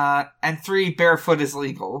 And 3, barefoot is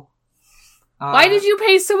legal. Why did you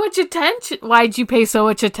pay so much attention? Why'd you pay so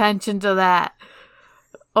much attention to that?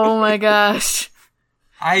 Oh my gosh.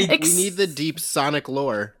 We need the deep Sonic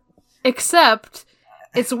lore. Except,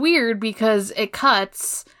 it's weird because it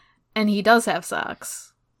cuts, and he does have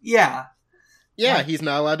socks. Yeah. Yeah, he's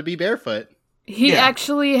not allowed to be barefoot. He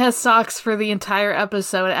actually has socks for the entire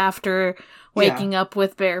episode after waking up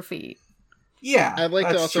with bare feet. Yeah, I'd like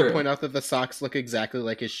to also true. point out that the socks look exactly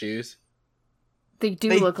like his shoes.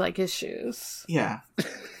 They look like his shoes. Yeah.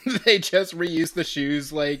 They just reused the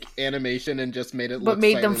shoes, like, animation and just made it look But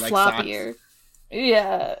made them slightly like floppier.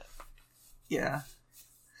 Yeah. Yeah.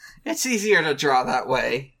 It's easier to draw that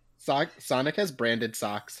way. Sonic has branded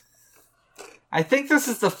socks. I think this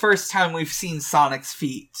is the first time we've seen Sonic's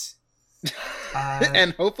feet.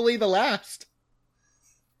 And hopefully the last.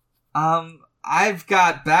 I've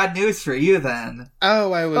got bad news for you then.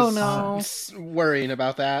 Oh, I was worrying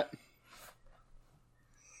about that.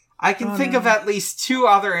 I can think of at least 2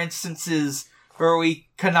 other instances where we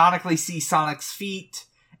canonically see Sonic's feet,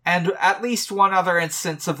 and at least 1 other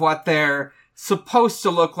instance of what they're supposed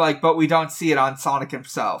to look like, but we don't see it on Sonic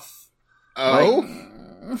himself. Oh?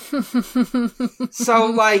 So,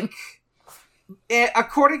 like,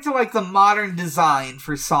 according to, like, the modern design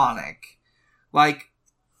for Sonic, like,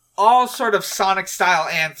 all sort of Sonic-style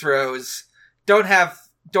anthros don't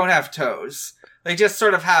have toes. They just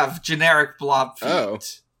sort of have generic blob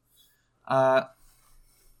feet.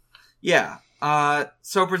 Yeah.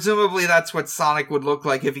 So presumably that's what Sonic would look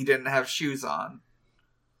like if he didn't have shoes on.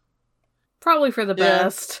 Probably for the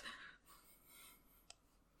best.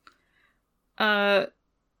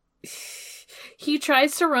 He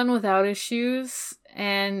tries to run without his shoes,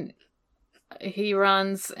 and he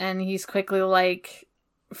runs, and he's quickly like,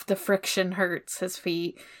 the friction hurts his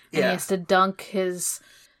feet, and he has to dunk his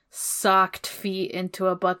socked feet into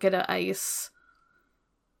a bucket of ice.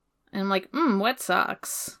 And I'm like, wet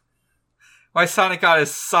socks. Why Sonic got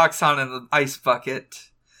his socks on in the ice bucket.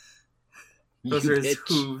 Those are his bitch.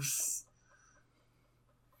 hooves.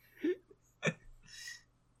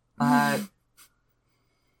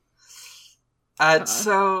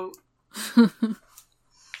 So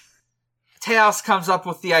Tails comes up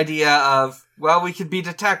with the idea of, well, we could be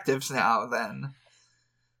detectives now, then.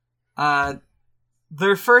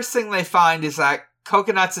 Their first thing they find is that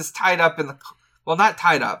Coconuts is tied up in the... Well, not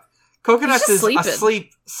tied up. Coconuts is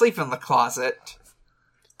asleep in the closet.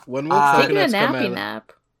 When will Taking a Coconuts come nappy out?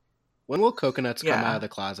 nap. When will Coconuts come out of the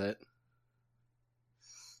closet?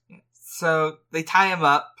 So they tie him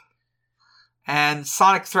up, and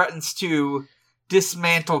Sonic threatens to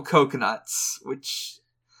dismantle Coconuts, which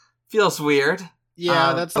feels weird.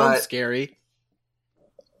 Yeah, that sounds scary.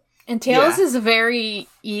 And Tails is very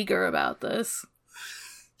eager about this.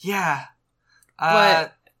 Yeah.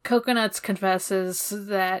 But Coconuts confesses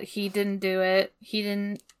that he didn't do it. He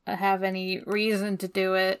didn't have any reason to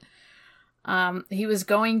do it. He was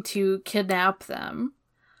going to kidnap them.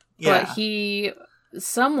 But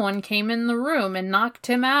someone came in the room and knocked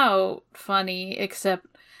him out. Funny, except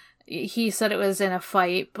he said it was in a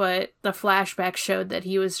fight, but the flashback showed that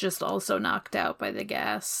he was just also knocked out by the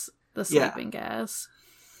gas, the sleeping gas.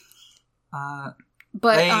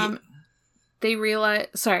 They realize...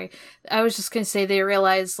 Sorry, I was just going to say they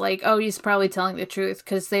realize, like, oh, he's probably telling the truth,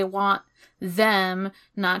 because they want them,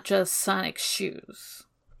 not just Sonic's shoes.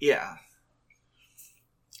 Yeah.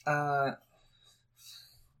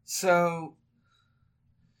 So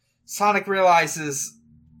Sonic realizes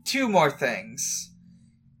two more things.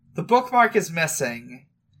 The bookmark is missing,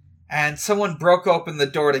 and someone broke open the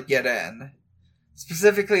door to get in.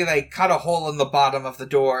 Specifically, they cut a hole in the bottom of the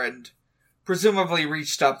door and presumably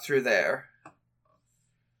reached up through there.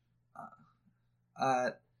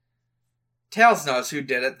 Tails knows who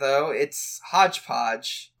did it, though. It's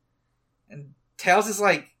Hodgepodge. And Tails is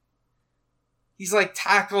he's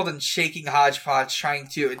tackled and shaking Hodgepodge, trying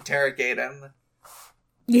to interrogate him.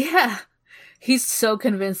 Yeah. He's so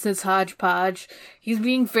convinced it's Hodgepodge. He's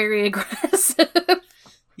being very aggressive.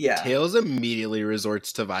 Yeah. Tails immediately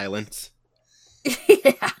resorts to violence.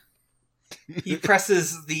 Yeah. He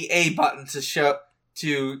presses the A button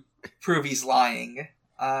to prove he's lying.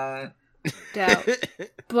 Doubt.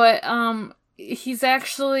 But, he's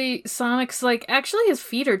actually, Sonic's actually his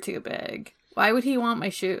feet are too big. Why would he want my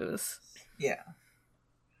shoes? Yeah.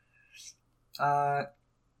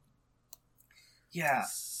 Yeah.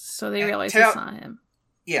 So they realize it's not him.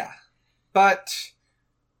 Yeah. But,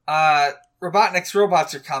 Robotnik's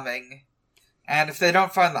robots are coming, and if they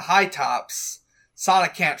don't find the high tops,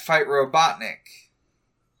 Sonic can't fight Robotnik.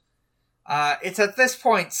 It's at this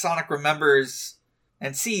point Sonic remembers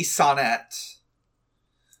and sees Sonette.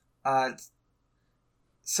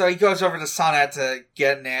 So he goes over to Sonette to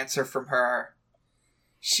get an answer from her.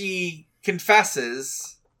 She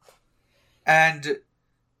confesses, and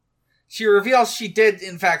she reveals she did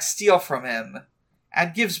in fact steal from him,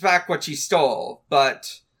 and gives back what she stole,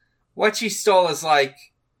 but what she stole is a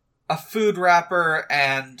food wrapper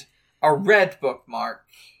and a red bookmark.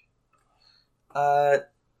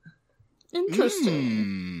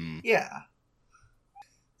 Interesting. Yeah.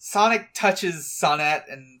 Sonic touches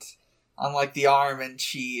Sonette and on the arm, and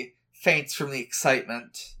she faints from the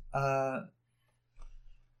excitement.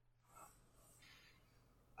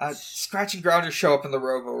 Scratch and Grounder show up in the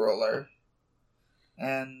Robo-Roller.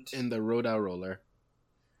 And... in the Roto-Roller.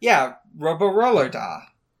 Yeah, Robo-Roller da.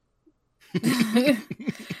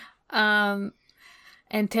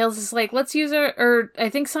 And Tails is let's use or I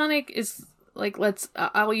think Sonic is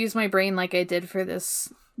I'll use my brain like I did for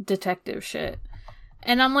this detective shit.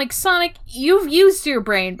 And I'm Sonic, you've used your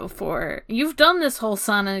brain before. You've done this whole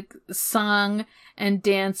Sonic song and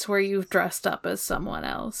dance where you've dressed up as someone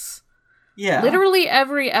else. Yeah. Literally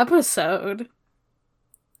every episode.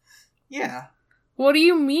 Yeah. What do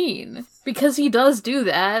you mean? Because he does do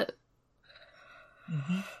that.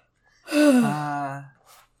 Mm-hmm.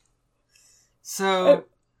 So...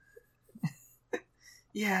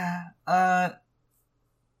 yeah,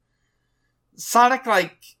 Sonic,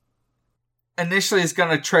 initially is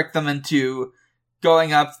gonna trick them into going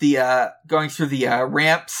through the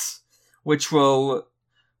ramps, which the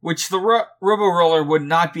Robo-Roller would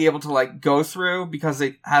not be able to, go through because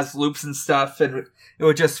it has loops and stuff, and it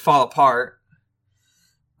would just fall apart.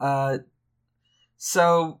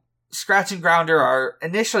 So, Scratch and Grounder are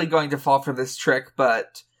initially going to fall for this trick,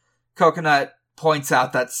 but Coconut points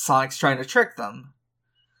out that Sonic's trying to trick them.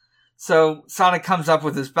 So Sonic comes up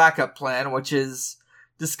with his backup plan, which is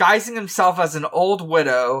disguising himself as an old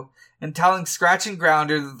widow and telling Scratch and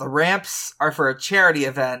Grounder that the ramps are for a charity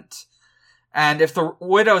event, and if the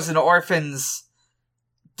widows and orphans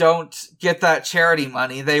don't get that charity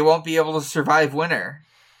money, they won't be able to survive winter.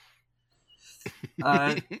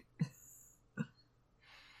 And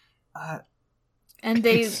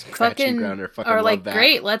they fucking are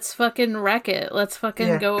great, let's fucking wreck it. Let's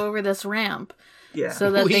fucking go over this ramp. Yeah.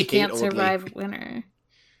 So that they can't survive winter.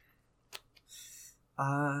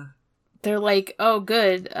 They're oh,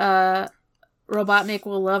 good. Robotnik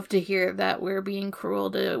will love to hear that we're being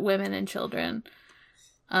cruel to women and children.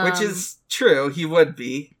 Which is true. He would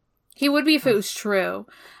be. He would be if it was true.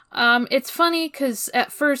 It's funny because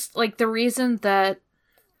at first, the reason that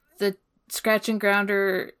the Scratch and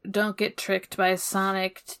Grounder don't get tricked by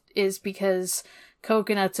Sonic is because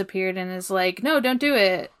Coconuts appeared and is no, don't do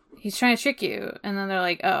it. He's trying to trick you. And then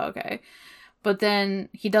they're oh, okay. But then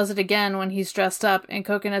he does it again when he's dressed up, and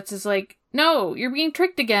Coconuts is no, you're being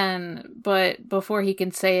tricked again. But before he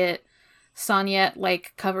can say it,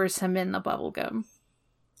 Sonette, covers him in the bubblegum.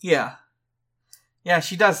 Yeah. Yeah,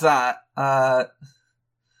 she does that.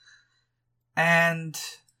 And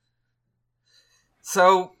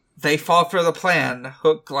so they fall for the plan,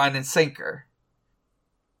 hook, line, and sinker.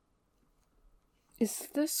 Is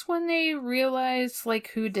this when they realize,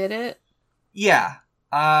 who did it? Yeah.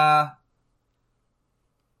 After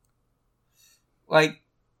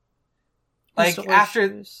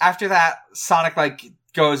that, Sonic,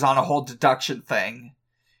 goes on a whole deduction thing.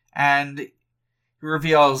 And he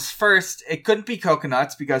reveals, first, it couldn't be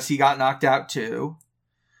Coconuts because he got knocked out too.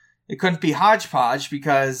 It couldn't be Hodgepodge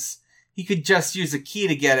because he could just use a key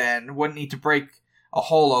to get in, wouldn't need to break a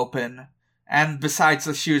hole open, and besides,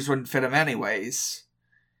 the shoes wouldn't fit him anyways.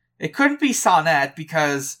 It couldn't be Sonette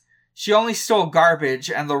because she only stole garbage,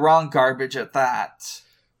 and the wrong garbage at that.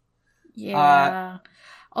 Yeah.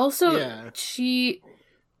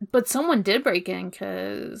 But someone did break in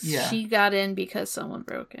because she got in because someone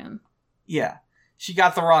broke in. Yeah. She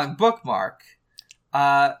got the wrong bookmark.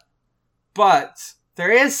 But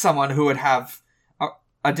there is someone who would have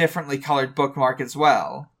a differently colored bookmark as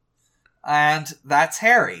well. And that's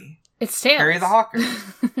Harry. It's Tails. Harry the Hawker.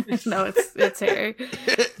 No, it's Harry.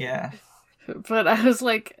 Yeah. But I was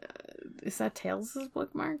like, is that Tails'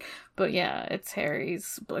 bookmark? But yeah, it's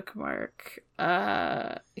Harry's bookmark.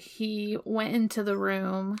 He went into the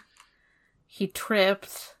room, he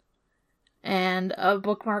tripped, and a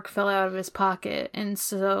bookmark fell out of his pocket, and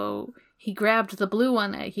so he grabbed the blue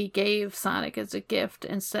one that he gave Sonic as a gift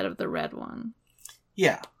instead of the red one.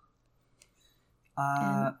 Yeah.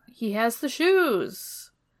 And he has the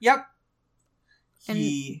shoes. Yep. And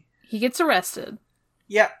he gets arrested.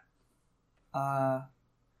 Yep.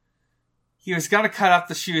 He was gonna cut up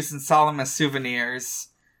the shoes and sell them as souvenirs,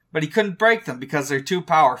 but he couldn't break them because they're too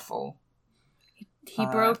powerful. He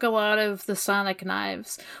broke a lot of the Sonic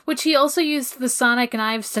knives, which he also used the Sonic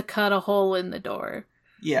knives to cut a hole in the door.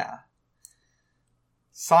 Yeah.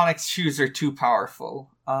 Sonic's shoes are too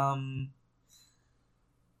powerful.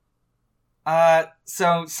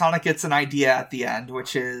 So Sonic gets an idea at the end,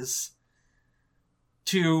 which is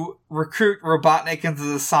to recruit Robotnik into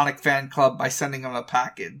the Sonic fan club by sending him a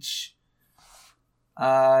package.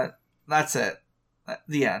 That's it.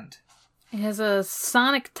 The end. It has a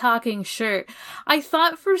Sonic talking shirt. I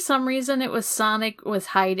thought for some reason it was Sonic was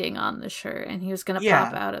hiding on the shirt and he was going to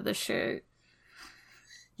pop out of the shirt.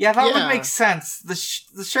 Yeah, that would make sense. The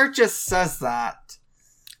shirt just says that.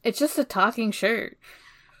 It's just a talking shirt.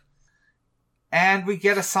 And we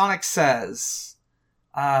get a Sonic Says.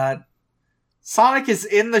 Sonic is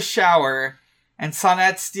in the shower and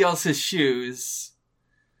Sonette steals his shoes.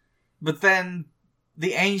 But then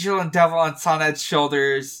the angel and devil on Sonette's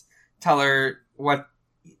shoulders tell her what...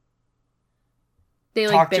 They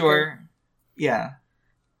talk bicker. to her. Yeah.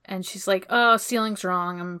 And she's like, oh, stealing's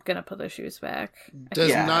wrong. I'm gonna put the shoes back.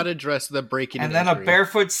 Does not address the breaking and and then a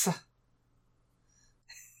barefoot...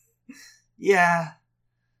 yeah.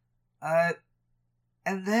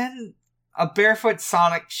 And then a barefoot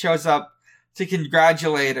Sonic shows up to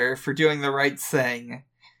congratulate her for doing the right thing,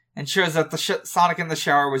 and shows that the Sonic in the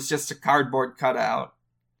shower was just a cardboard cutout.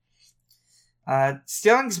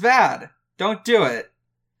 Stealing's bad. Don't do it.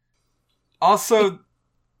 Also...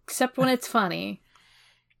 Except when it's funny.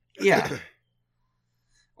 Yeah.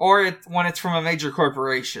 Or when it's from a major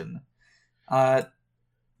corporation.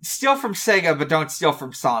 Steal from Sega, but don't steal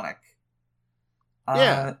from Sonic.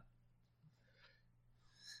 Yeah.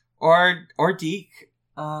 Or Deke.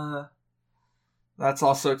 That's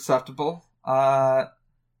also acceptable.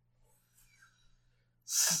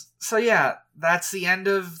 So yeah, that's the end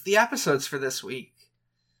of the episodes for this week.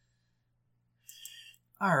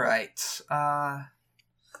 Alright.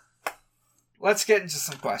 Let's get into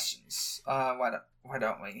some questions. Why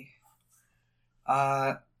don't we?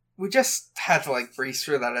 We just had to breeze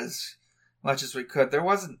through that as much as we could.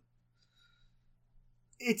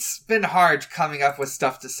 It's been hard coming up with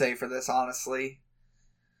stuff to say for this, honestly.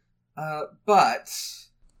 But...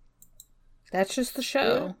 That's just the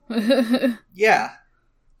show. Yeah.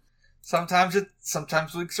 Sometimes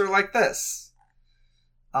weeks are like this.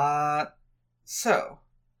 So,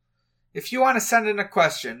 if you want to send in a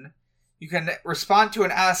question, you can respond to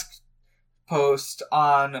an Ask post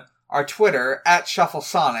on our Twitter,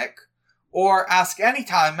 @ShuffleSonic, or ask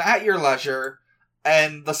anytime at your leisure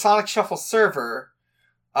in the Sonic Shuffle server,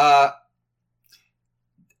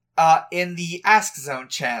 in the Ask Zone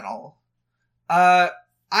channel.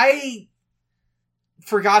 I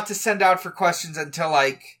forgot to send out for questions until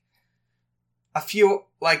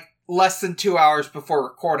less than 2 hours before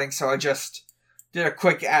recording, so I just did a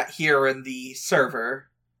quick here in the server.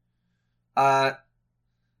 By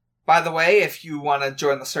the way, if you want to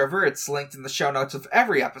join the server, it's linked in the show notes of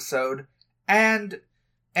every episode, and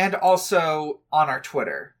also on our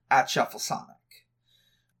Twitter, @ShuffleSonic.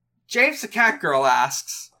 James the Cat Girl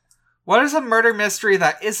asks, what is a murder mystery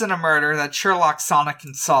that isn't a murder that Sherlock Sonic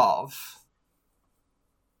can solve?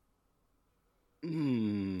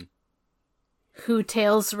 Who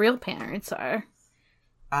Tails' real parents are.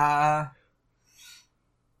 I'm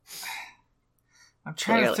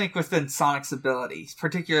trying to think within Sonic's abilities,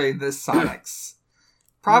 particularly this Sonic's.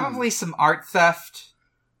 Probably some art theft.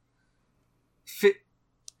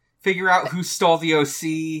 Figure out who stole the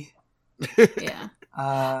OC. Yeah.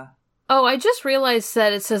 Oh, I just realized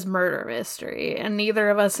that it says murder mystery, and neither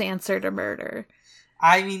of us answered a murder.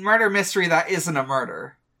 I mean, murder mystery that isn't a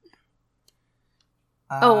murder.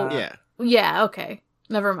 Yeah, okay.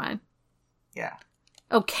 Never mind. Yeah.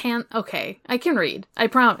 Oh, okay. I can read. I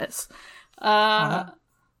promise.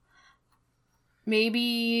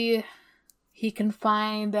 Maybe he can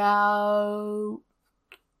find out...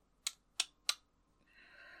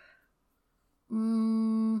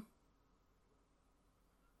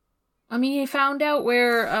 I mean, he found out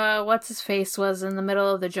where, what's-his-face was in the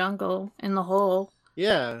middle of the jungle, in the hole.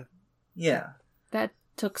 Yeah. Yeah. That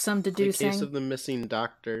took some The deducing. case of the missing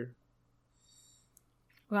doctor.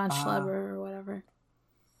 Von Schleber or whatever.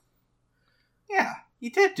 Yeah,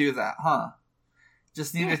 you did do that, huh?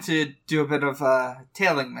 Just needed to do a bit of a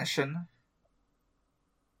tailing mission.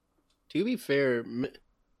 To be fair,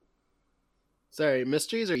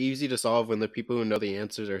 mysteries are easy to solve when the people who know the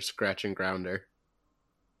answers are Scratch and Grounder.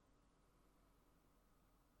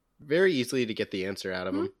 Very easily to get the answer out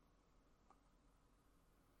of them.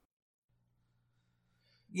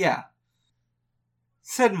 Yeah.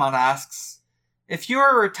 Sidmon asks, if you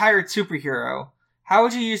were a retired superhero, how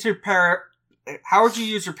would you use your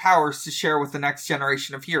powers to share with the next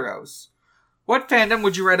generation of heroes? What fandom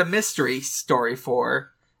would you write a mystery story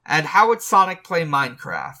for? And how would Sonic play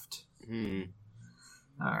Minecraft?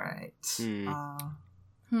 Alright. I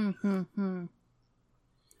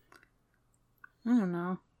don't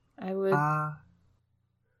know. I would...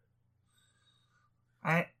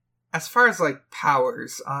 as far as, like,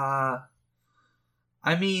 powers, I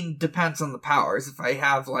mean, depends on the powers. If I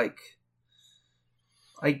have, like,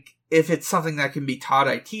 if it's something that can be taught,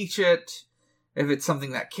 I teach it. If it's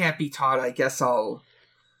something that can't be taught, I guess I'll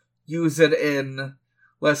use it in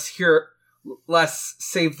less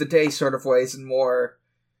save the day sort of ways and more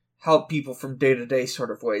help people from day to day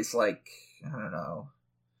sort of ways. Like, I don't know.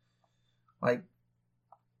 Like,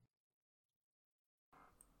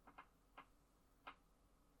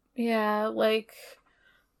 yeah, like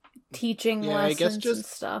teaching lessons I guess just... and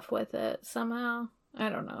stuff with it somehow. I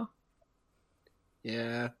don't know.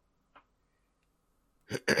 Yeah.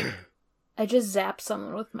 I just zap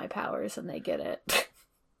someone with my powers and they get it.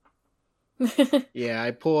 Yeah,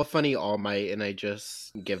 I pull a funny All Might and I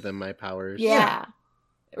just give them my powers. Yeah.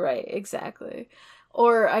 Right, exactly.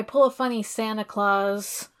 Or I pull a funny Santa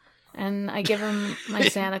Claus and I give him my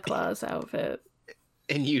Santa Claus outfit.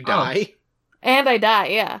 And you die? And I die,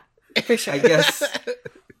 yeah. For sure. I guess.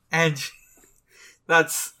 And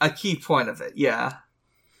that's a key point of it, yeah.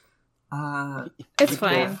 It's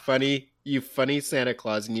fine. You funny Santa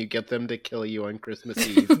Claus, and you get them to kill you on Christmas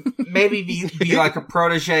Eve. Maybe be like a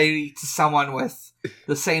protege to someone with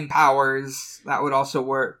the same powers. That would also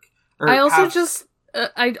work. Or I also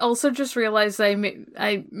just realized I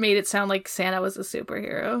made it sound like Santa was a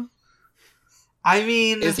superhero. I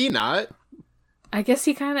mean, is he not? I guess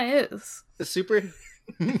he kind of is. A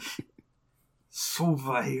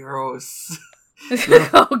superheroes.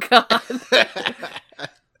 Oh God.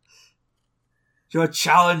 Your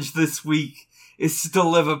challenge this week is to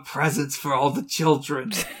deliver presents for all the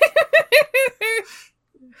children.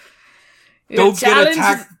 Don't get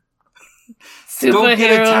attacked. Superheroes. Don't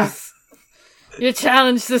get attacked. Your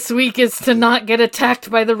challenge this week is to not get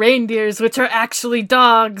attacked by the reindeers, which are actually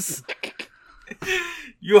dogs.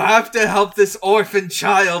 You have to help this orphan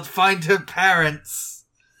child find her parents.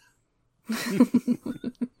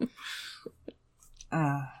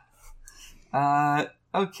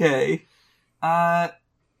 Okay.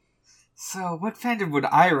 So what fandom would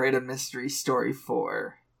I write a mystery story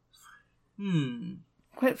for?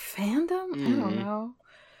 What fandom? I don't know.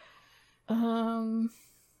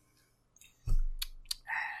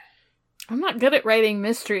 I'm not good at writing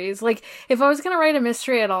mysteries. Like, if I was gonna write a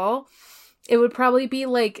mystery at all, it would probably be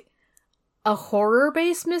like a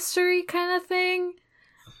horror-based mystery kind of thing.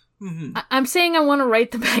 I'm saying I want to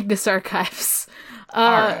write the Magnus Archives.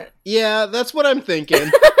 Alright. Yeah, that's what I'm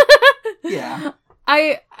thinking. Yeah.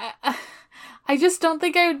 I just don't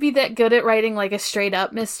think I would be that good at writing like a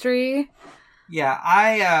straight-up mystery. Yeah,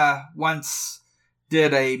 I once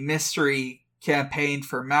did a mystery campaign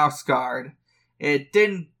for Mouse Guard.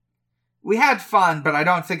 We had fun, but I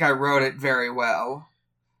don't think I wrote it very well.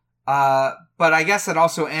 But I guess it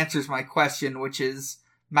also answers my question, which is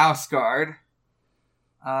Mouse Guard.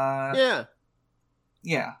 Yeah.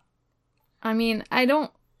 Yeah. I mean, I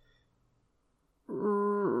don't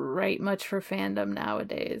write much for fandom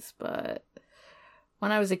nowadays, but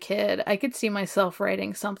when I was a kid, I could see myself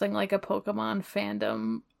writing something like a Pokemon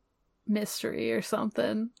fandom mystery or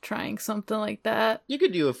something, trying something like that. You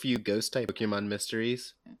could do a few ghost-type Pokemon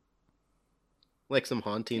mysteries. Like some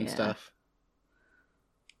haunting stuff.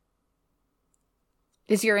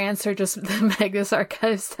 Is your answer just the Magnus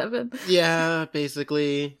Archives, Devin? Yeah,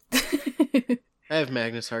 basically. I have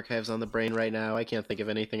Magnus Archives on the brain right now. I can't think of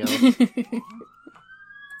anything else.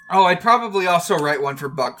 Oh, I'd probably also write one for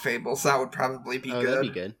Bug Fables. That would probably be good. That'd be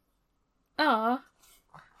good. Aw.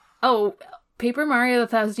 Oh, Paper Mario The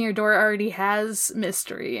Thousand Year Door already has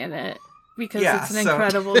mystery in it. Because it's an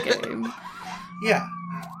incredible game. Yeah.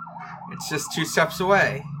 It's just 2 steps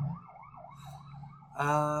away.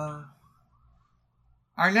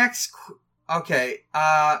 Our next... Okay.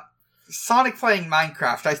 Sonic playing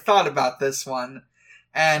Minecraft. I thought about this one.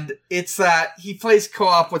 And it's that he plays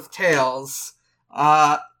co-op with Tails.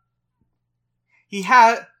 He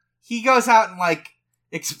goes out and, like,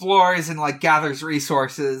 explores and, like, gathers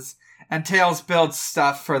resources. And Tails builds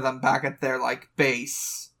stuff for them back at their, like,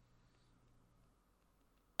 base.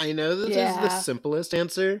 I know this is the simplest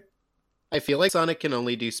answer. I feel like Sonic can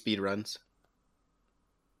only do speedruns.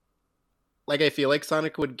 Like, I feel like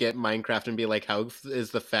Sonic would get Minecraft and be like, how is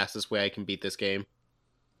the fastest way I can beat this game?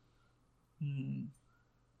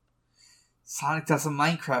 Sonic does a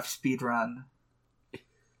Minecraft speedrun.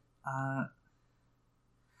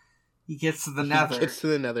 He gets to the Nether. He gets to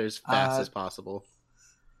the Nether as fast as possible.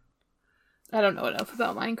 I don't know enough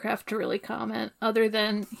about Minecraft to really comment, other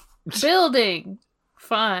than building.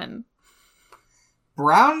 Fun.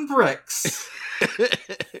 Brown bricks.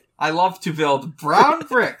 I love to build brown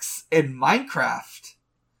bricks in Minecraft.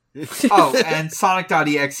 Oh, and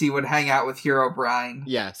Sonic.exe would hang out with Herobrine.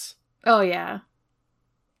 Yes. Oh, yeah.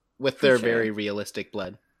 With their very realistic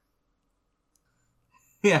blood.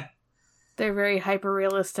 Yeah. Their very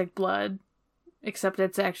hyper-realistic blood. Except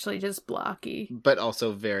it's actually just blocky. But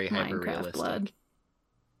also very Minecraft hyper-realistic. blood.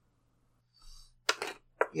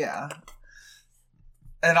 Yeah.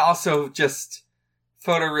 And also just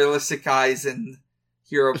photorealistic eyes and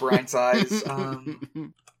Herobrine's eyes.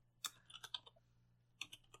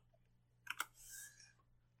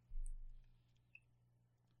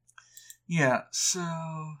 Yeah, so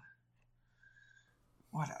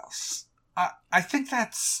what else? I think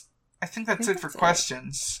that's it for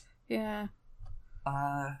questions. Yeah.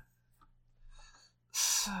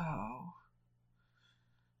 So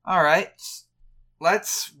all right.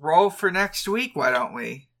 Let's roll for next week, why don't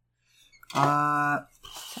we?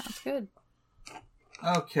 Sounds good.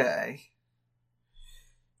 Okay.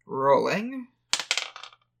 Rolling.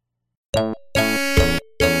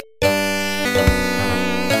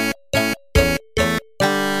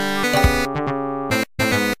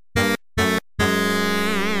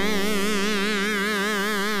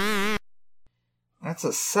 That's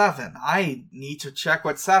a 7. I need to check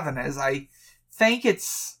what 7 is. I think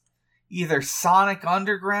it's either Sonic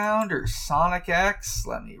Underground or Sonic X.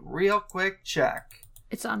 Let me real quick check.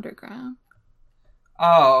 It's Underground.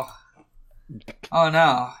 Oh. Oh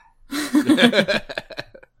no.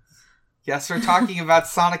 Guess we're talking about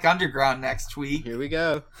Sonic Underground next week. Here we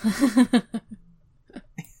go.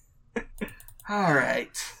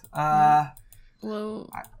 Alright. Well,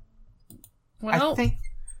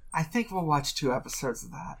 I think we'll watch 2 episodes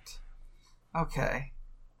of that. Okay.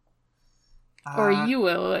 Or you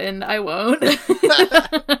will, and I won't.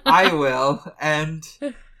 I will, and...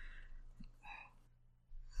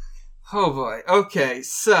 Oh boy. Okay,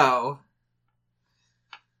 so...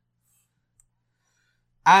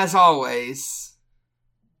 As always...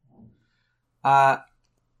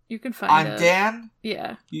 you can find I'm Dan.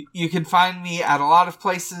 Yeah. You can find me at a lot of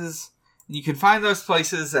places. And you can find those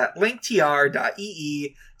places at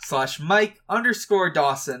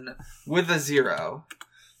linktr.ee/Mike_Dawson with a 0.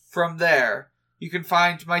 From there, you can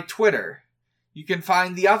find my Twitter. You can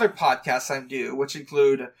find the other podcasts I do, which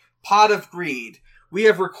include Pod of Greed. We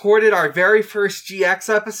have recorded our very first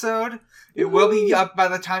GX episode. It will be up by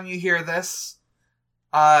the time you hear this.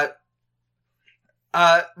 We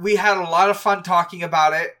had a lot of fun talking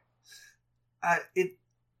about it.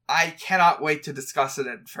 I cannot wait to discuss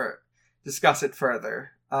it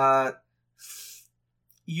further.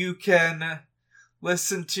 You can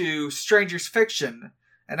listen to Stranger's Fiction,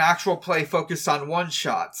 an actual play focused on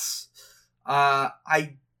one-shots. I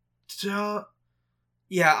don't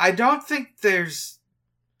think there's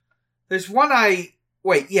one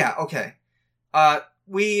okay.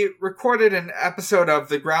 We recorded an episode of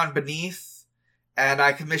The Ground Beneath, and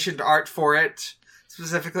I commissioned art for it.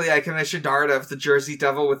 Specifically, I commissioned art of the Jersey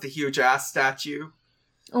Devil with the huge ass statue.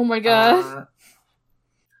 Oh my god.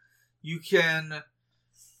 You can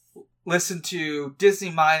listen to Disney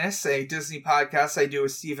Minus, a Disney podcast I do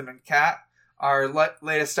with Stephen and Kat. Our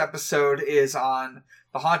latest episode is on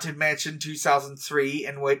The Haunted Mansion 2003,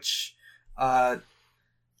 in which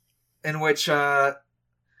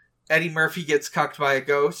Eddie Murphy gets cucked by a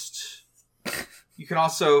ghost. You can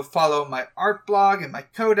also follow my art blog and my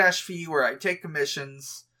Kodash fee where I take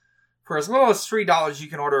commissions. For as little as $3, you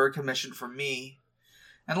can order a commission from me.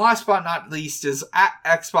 And last but not least is at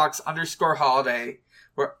Xbox_holiday,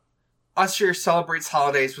 where Usher celebrates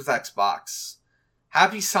holidays with Xbox.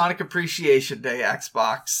 Happy Sonic Appreciation Day,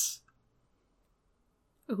 Xbox.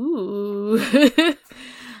 Ooh.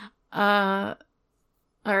 Alright,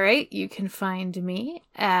 you can find me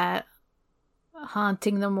at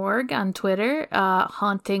Haunting the Morgue on Twitter,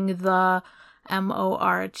 Haunting the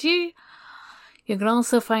MORG. You can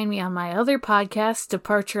also find me on my other podcast,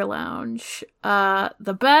 Departure Lounge.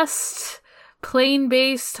 The best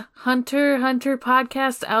plane-based Hunter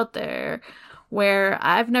podcast out there, where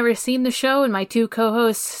I've never seen the show and my two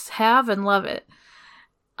co-hosts have and love it.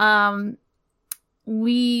 I'm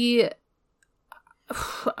a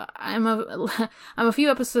few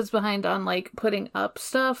episodes behind on like putting up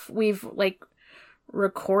stuff. We've like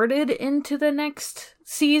recorded into the next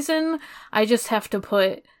season. I just have to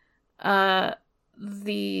put the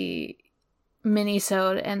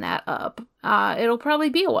minisode and that up. It'll probably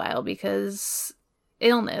be a while because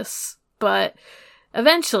illness, but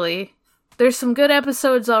eventually. There's some good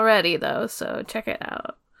episodes already though, so check it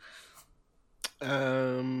out.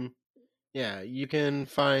 Yeah, you can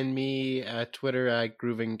find me at Twitter at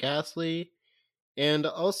GroovingGhastly, and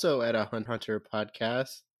also at a Hunter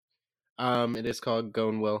podcast. It is called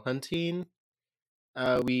Going Well Hunting.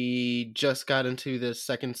 We just got into the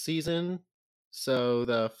second season, so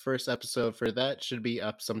the first episode for that should be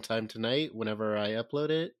up sometime tonight whenever I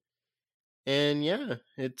upload it. And yeah,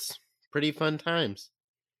 it's pretty fun times.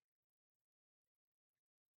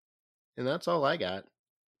 And that's all I got.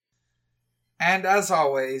 And as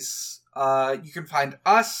always, you can find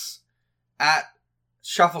us at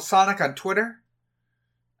Shuffle Sonic on Twitter.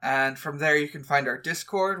 And from there you can find our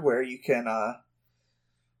Discord where you can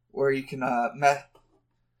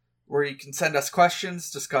send us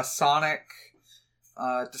questions, discuss Sonic,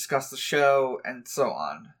 discuss the show, and so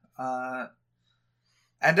on.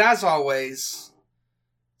 And as always,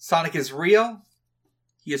 Sonic is real,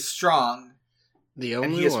 he is strong, the only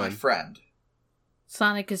and he is one. my friend.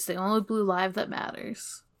 Sonic is the only blue live that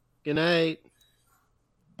matters. Good night.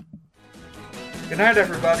 Good night,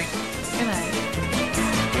 everybody. Good night.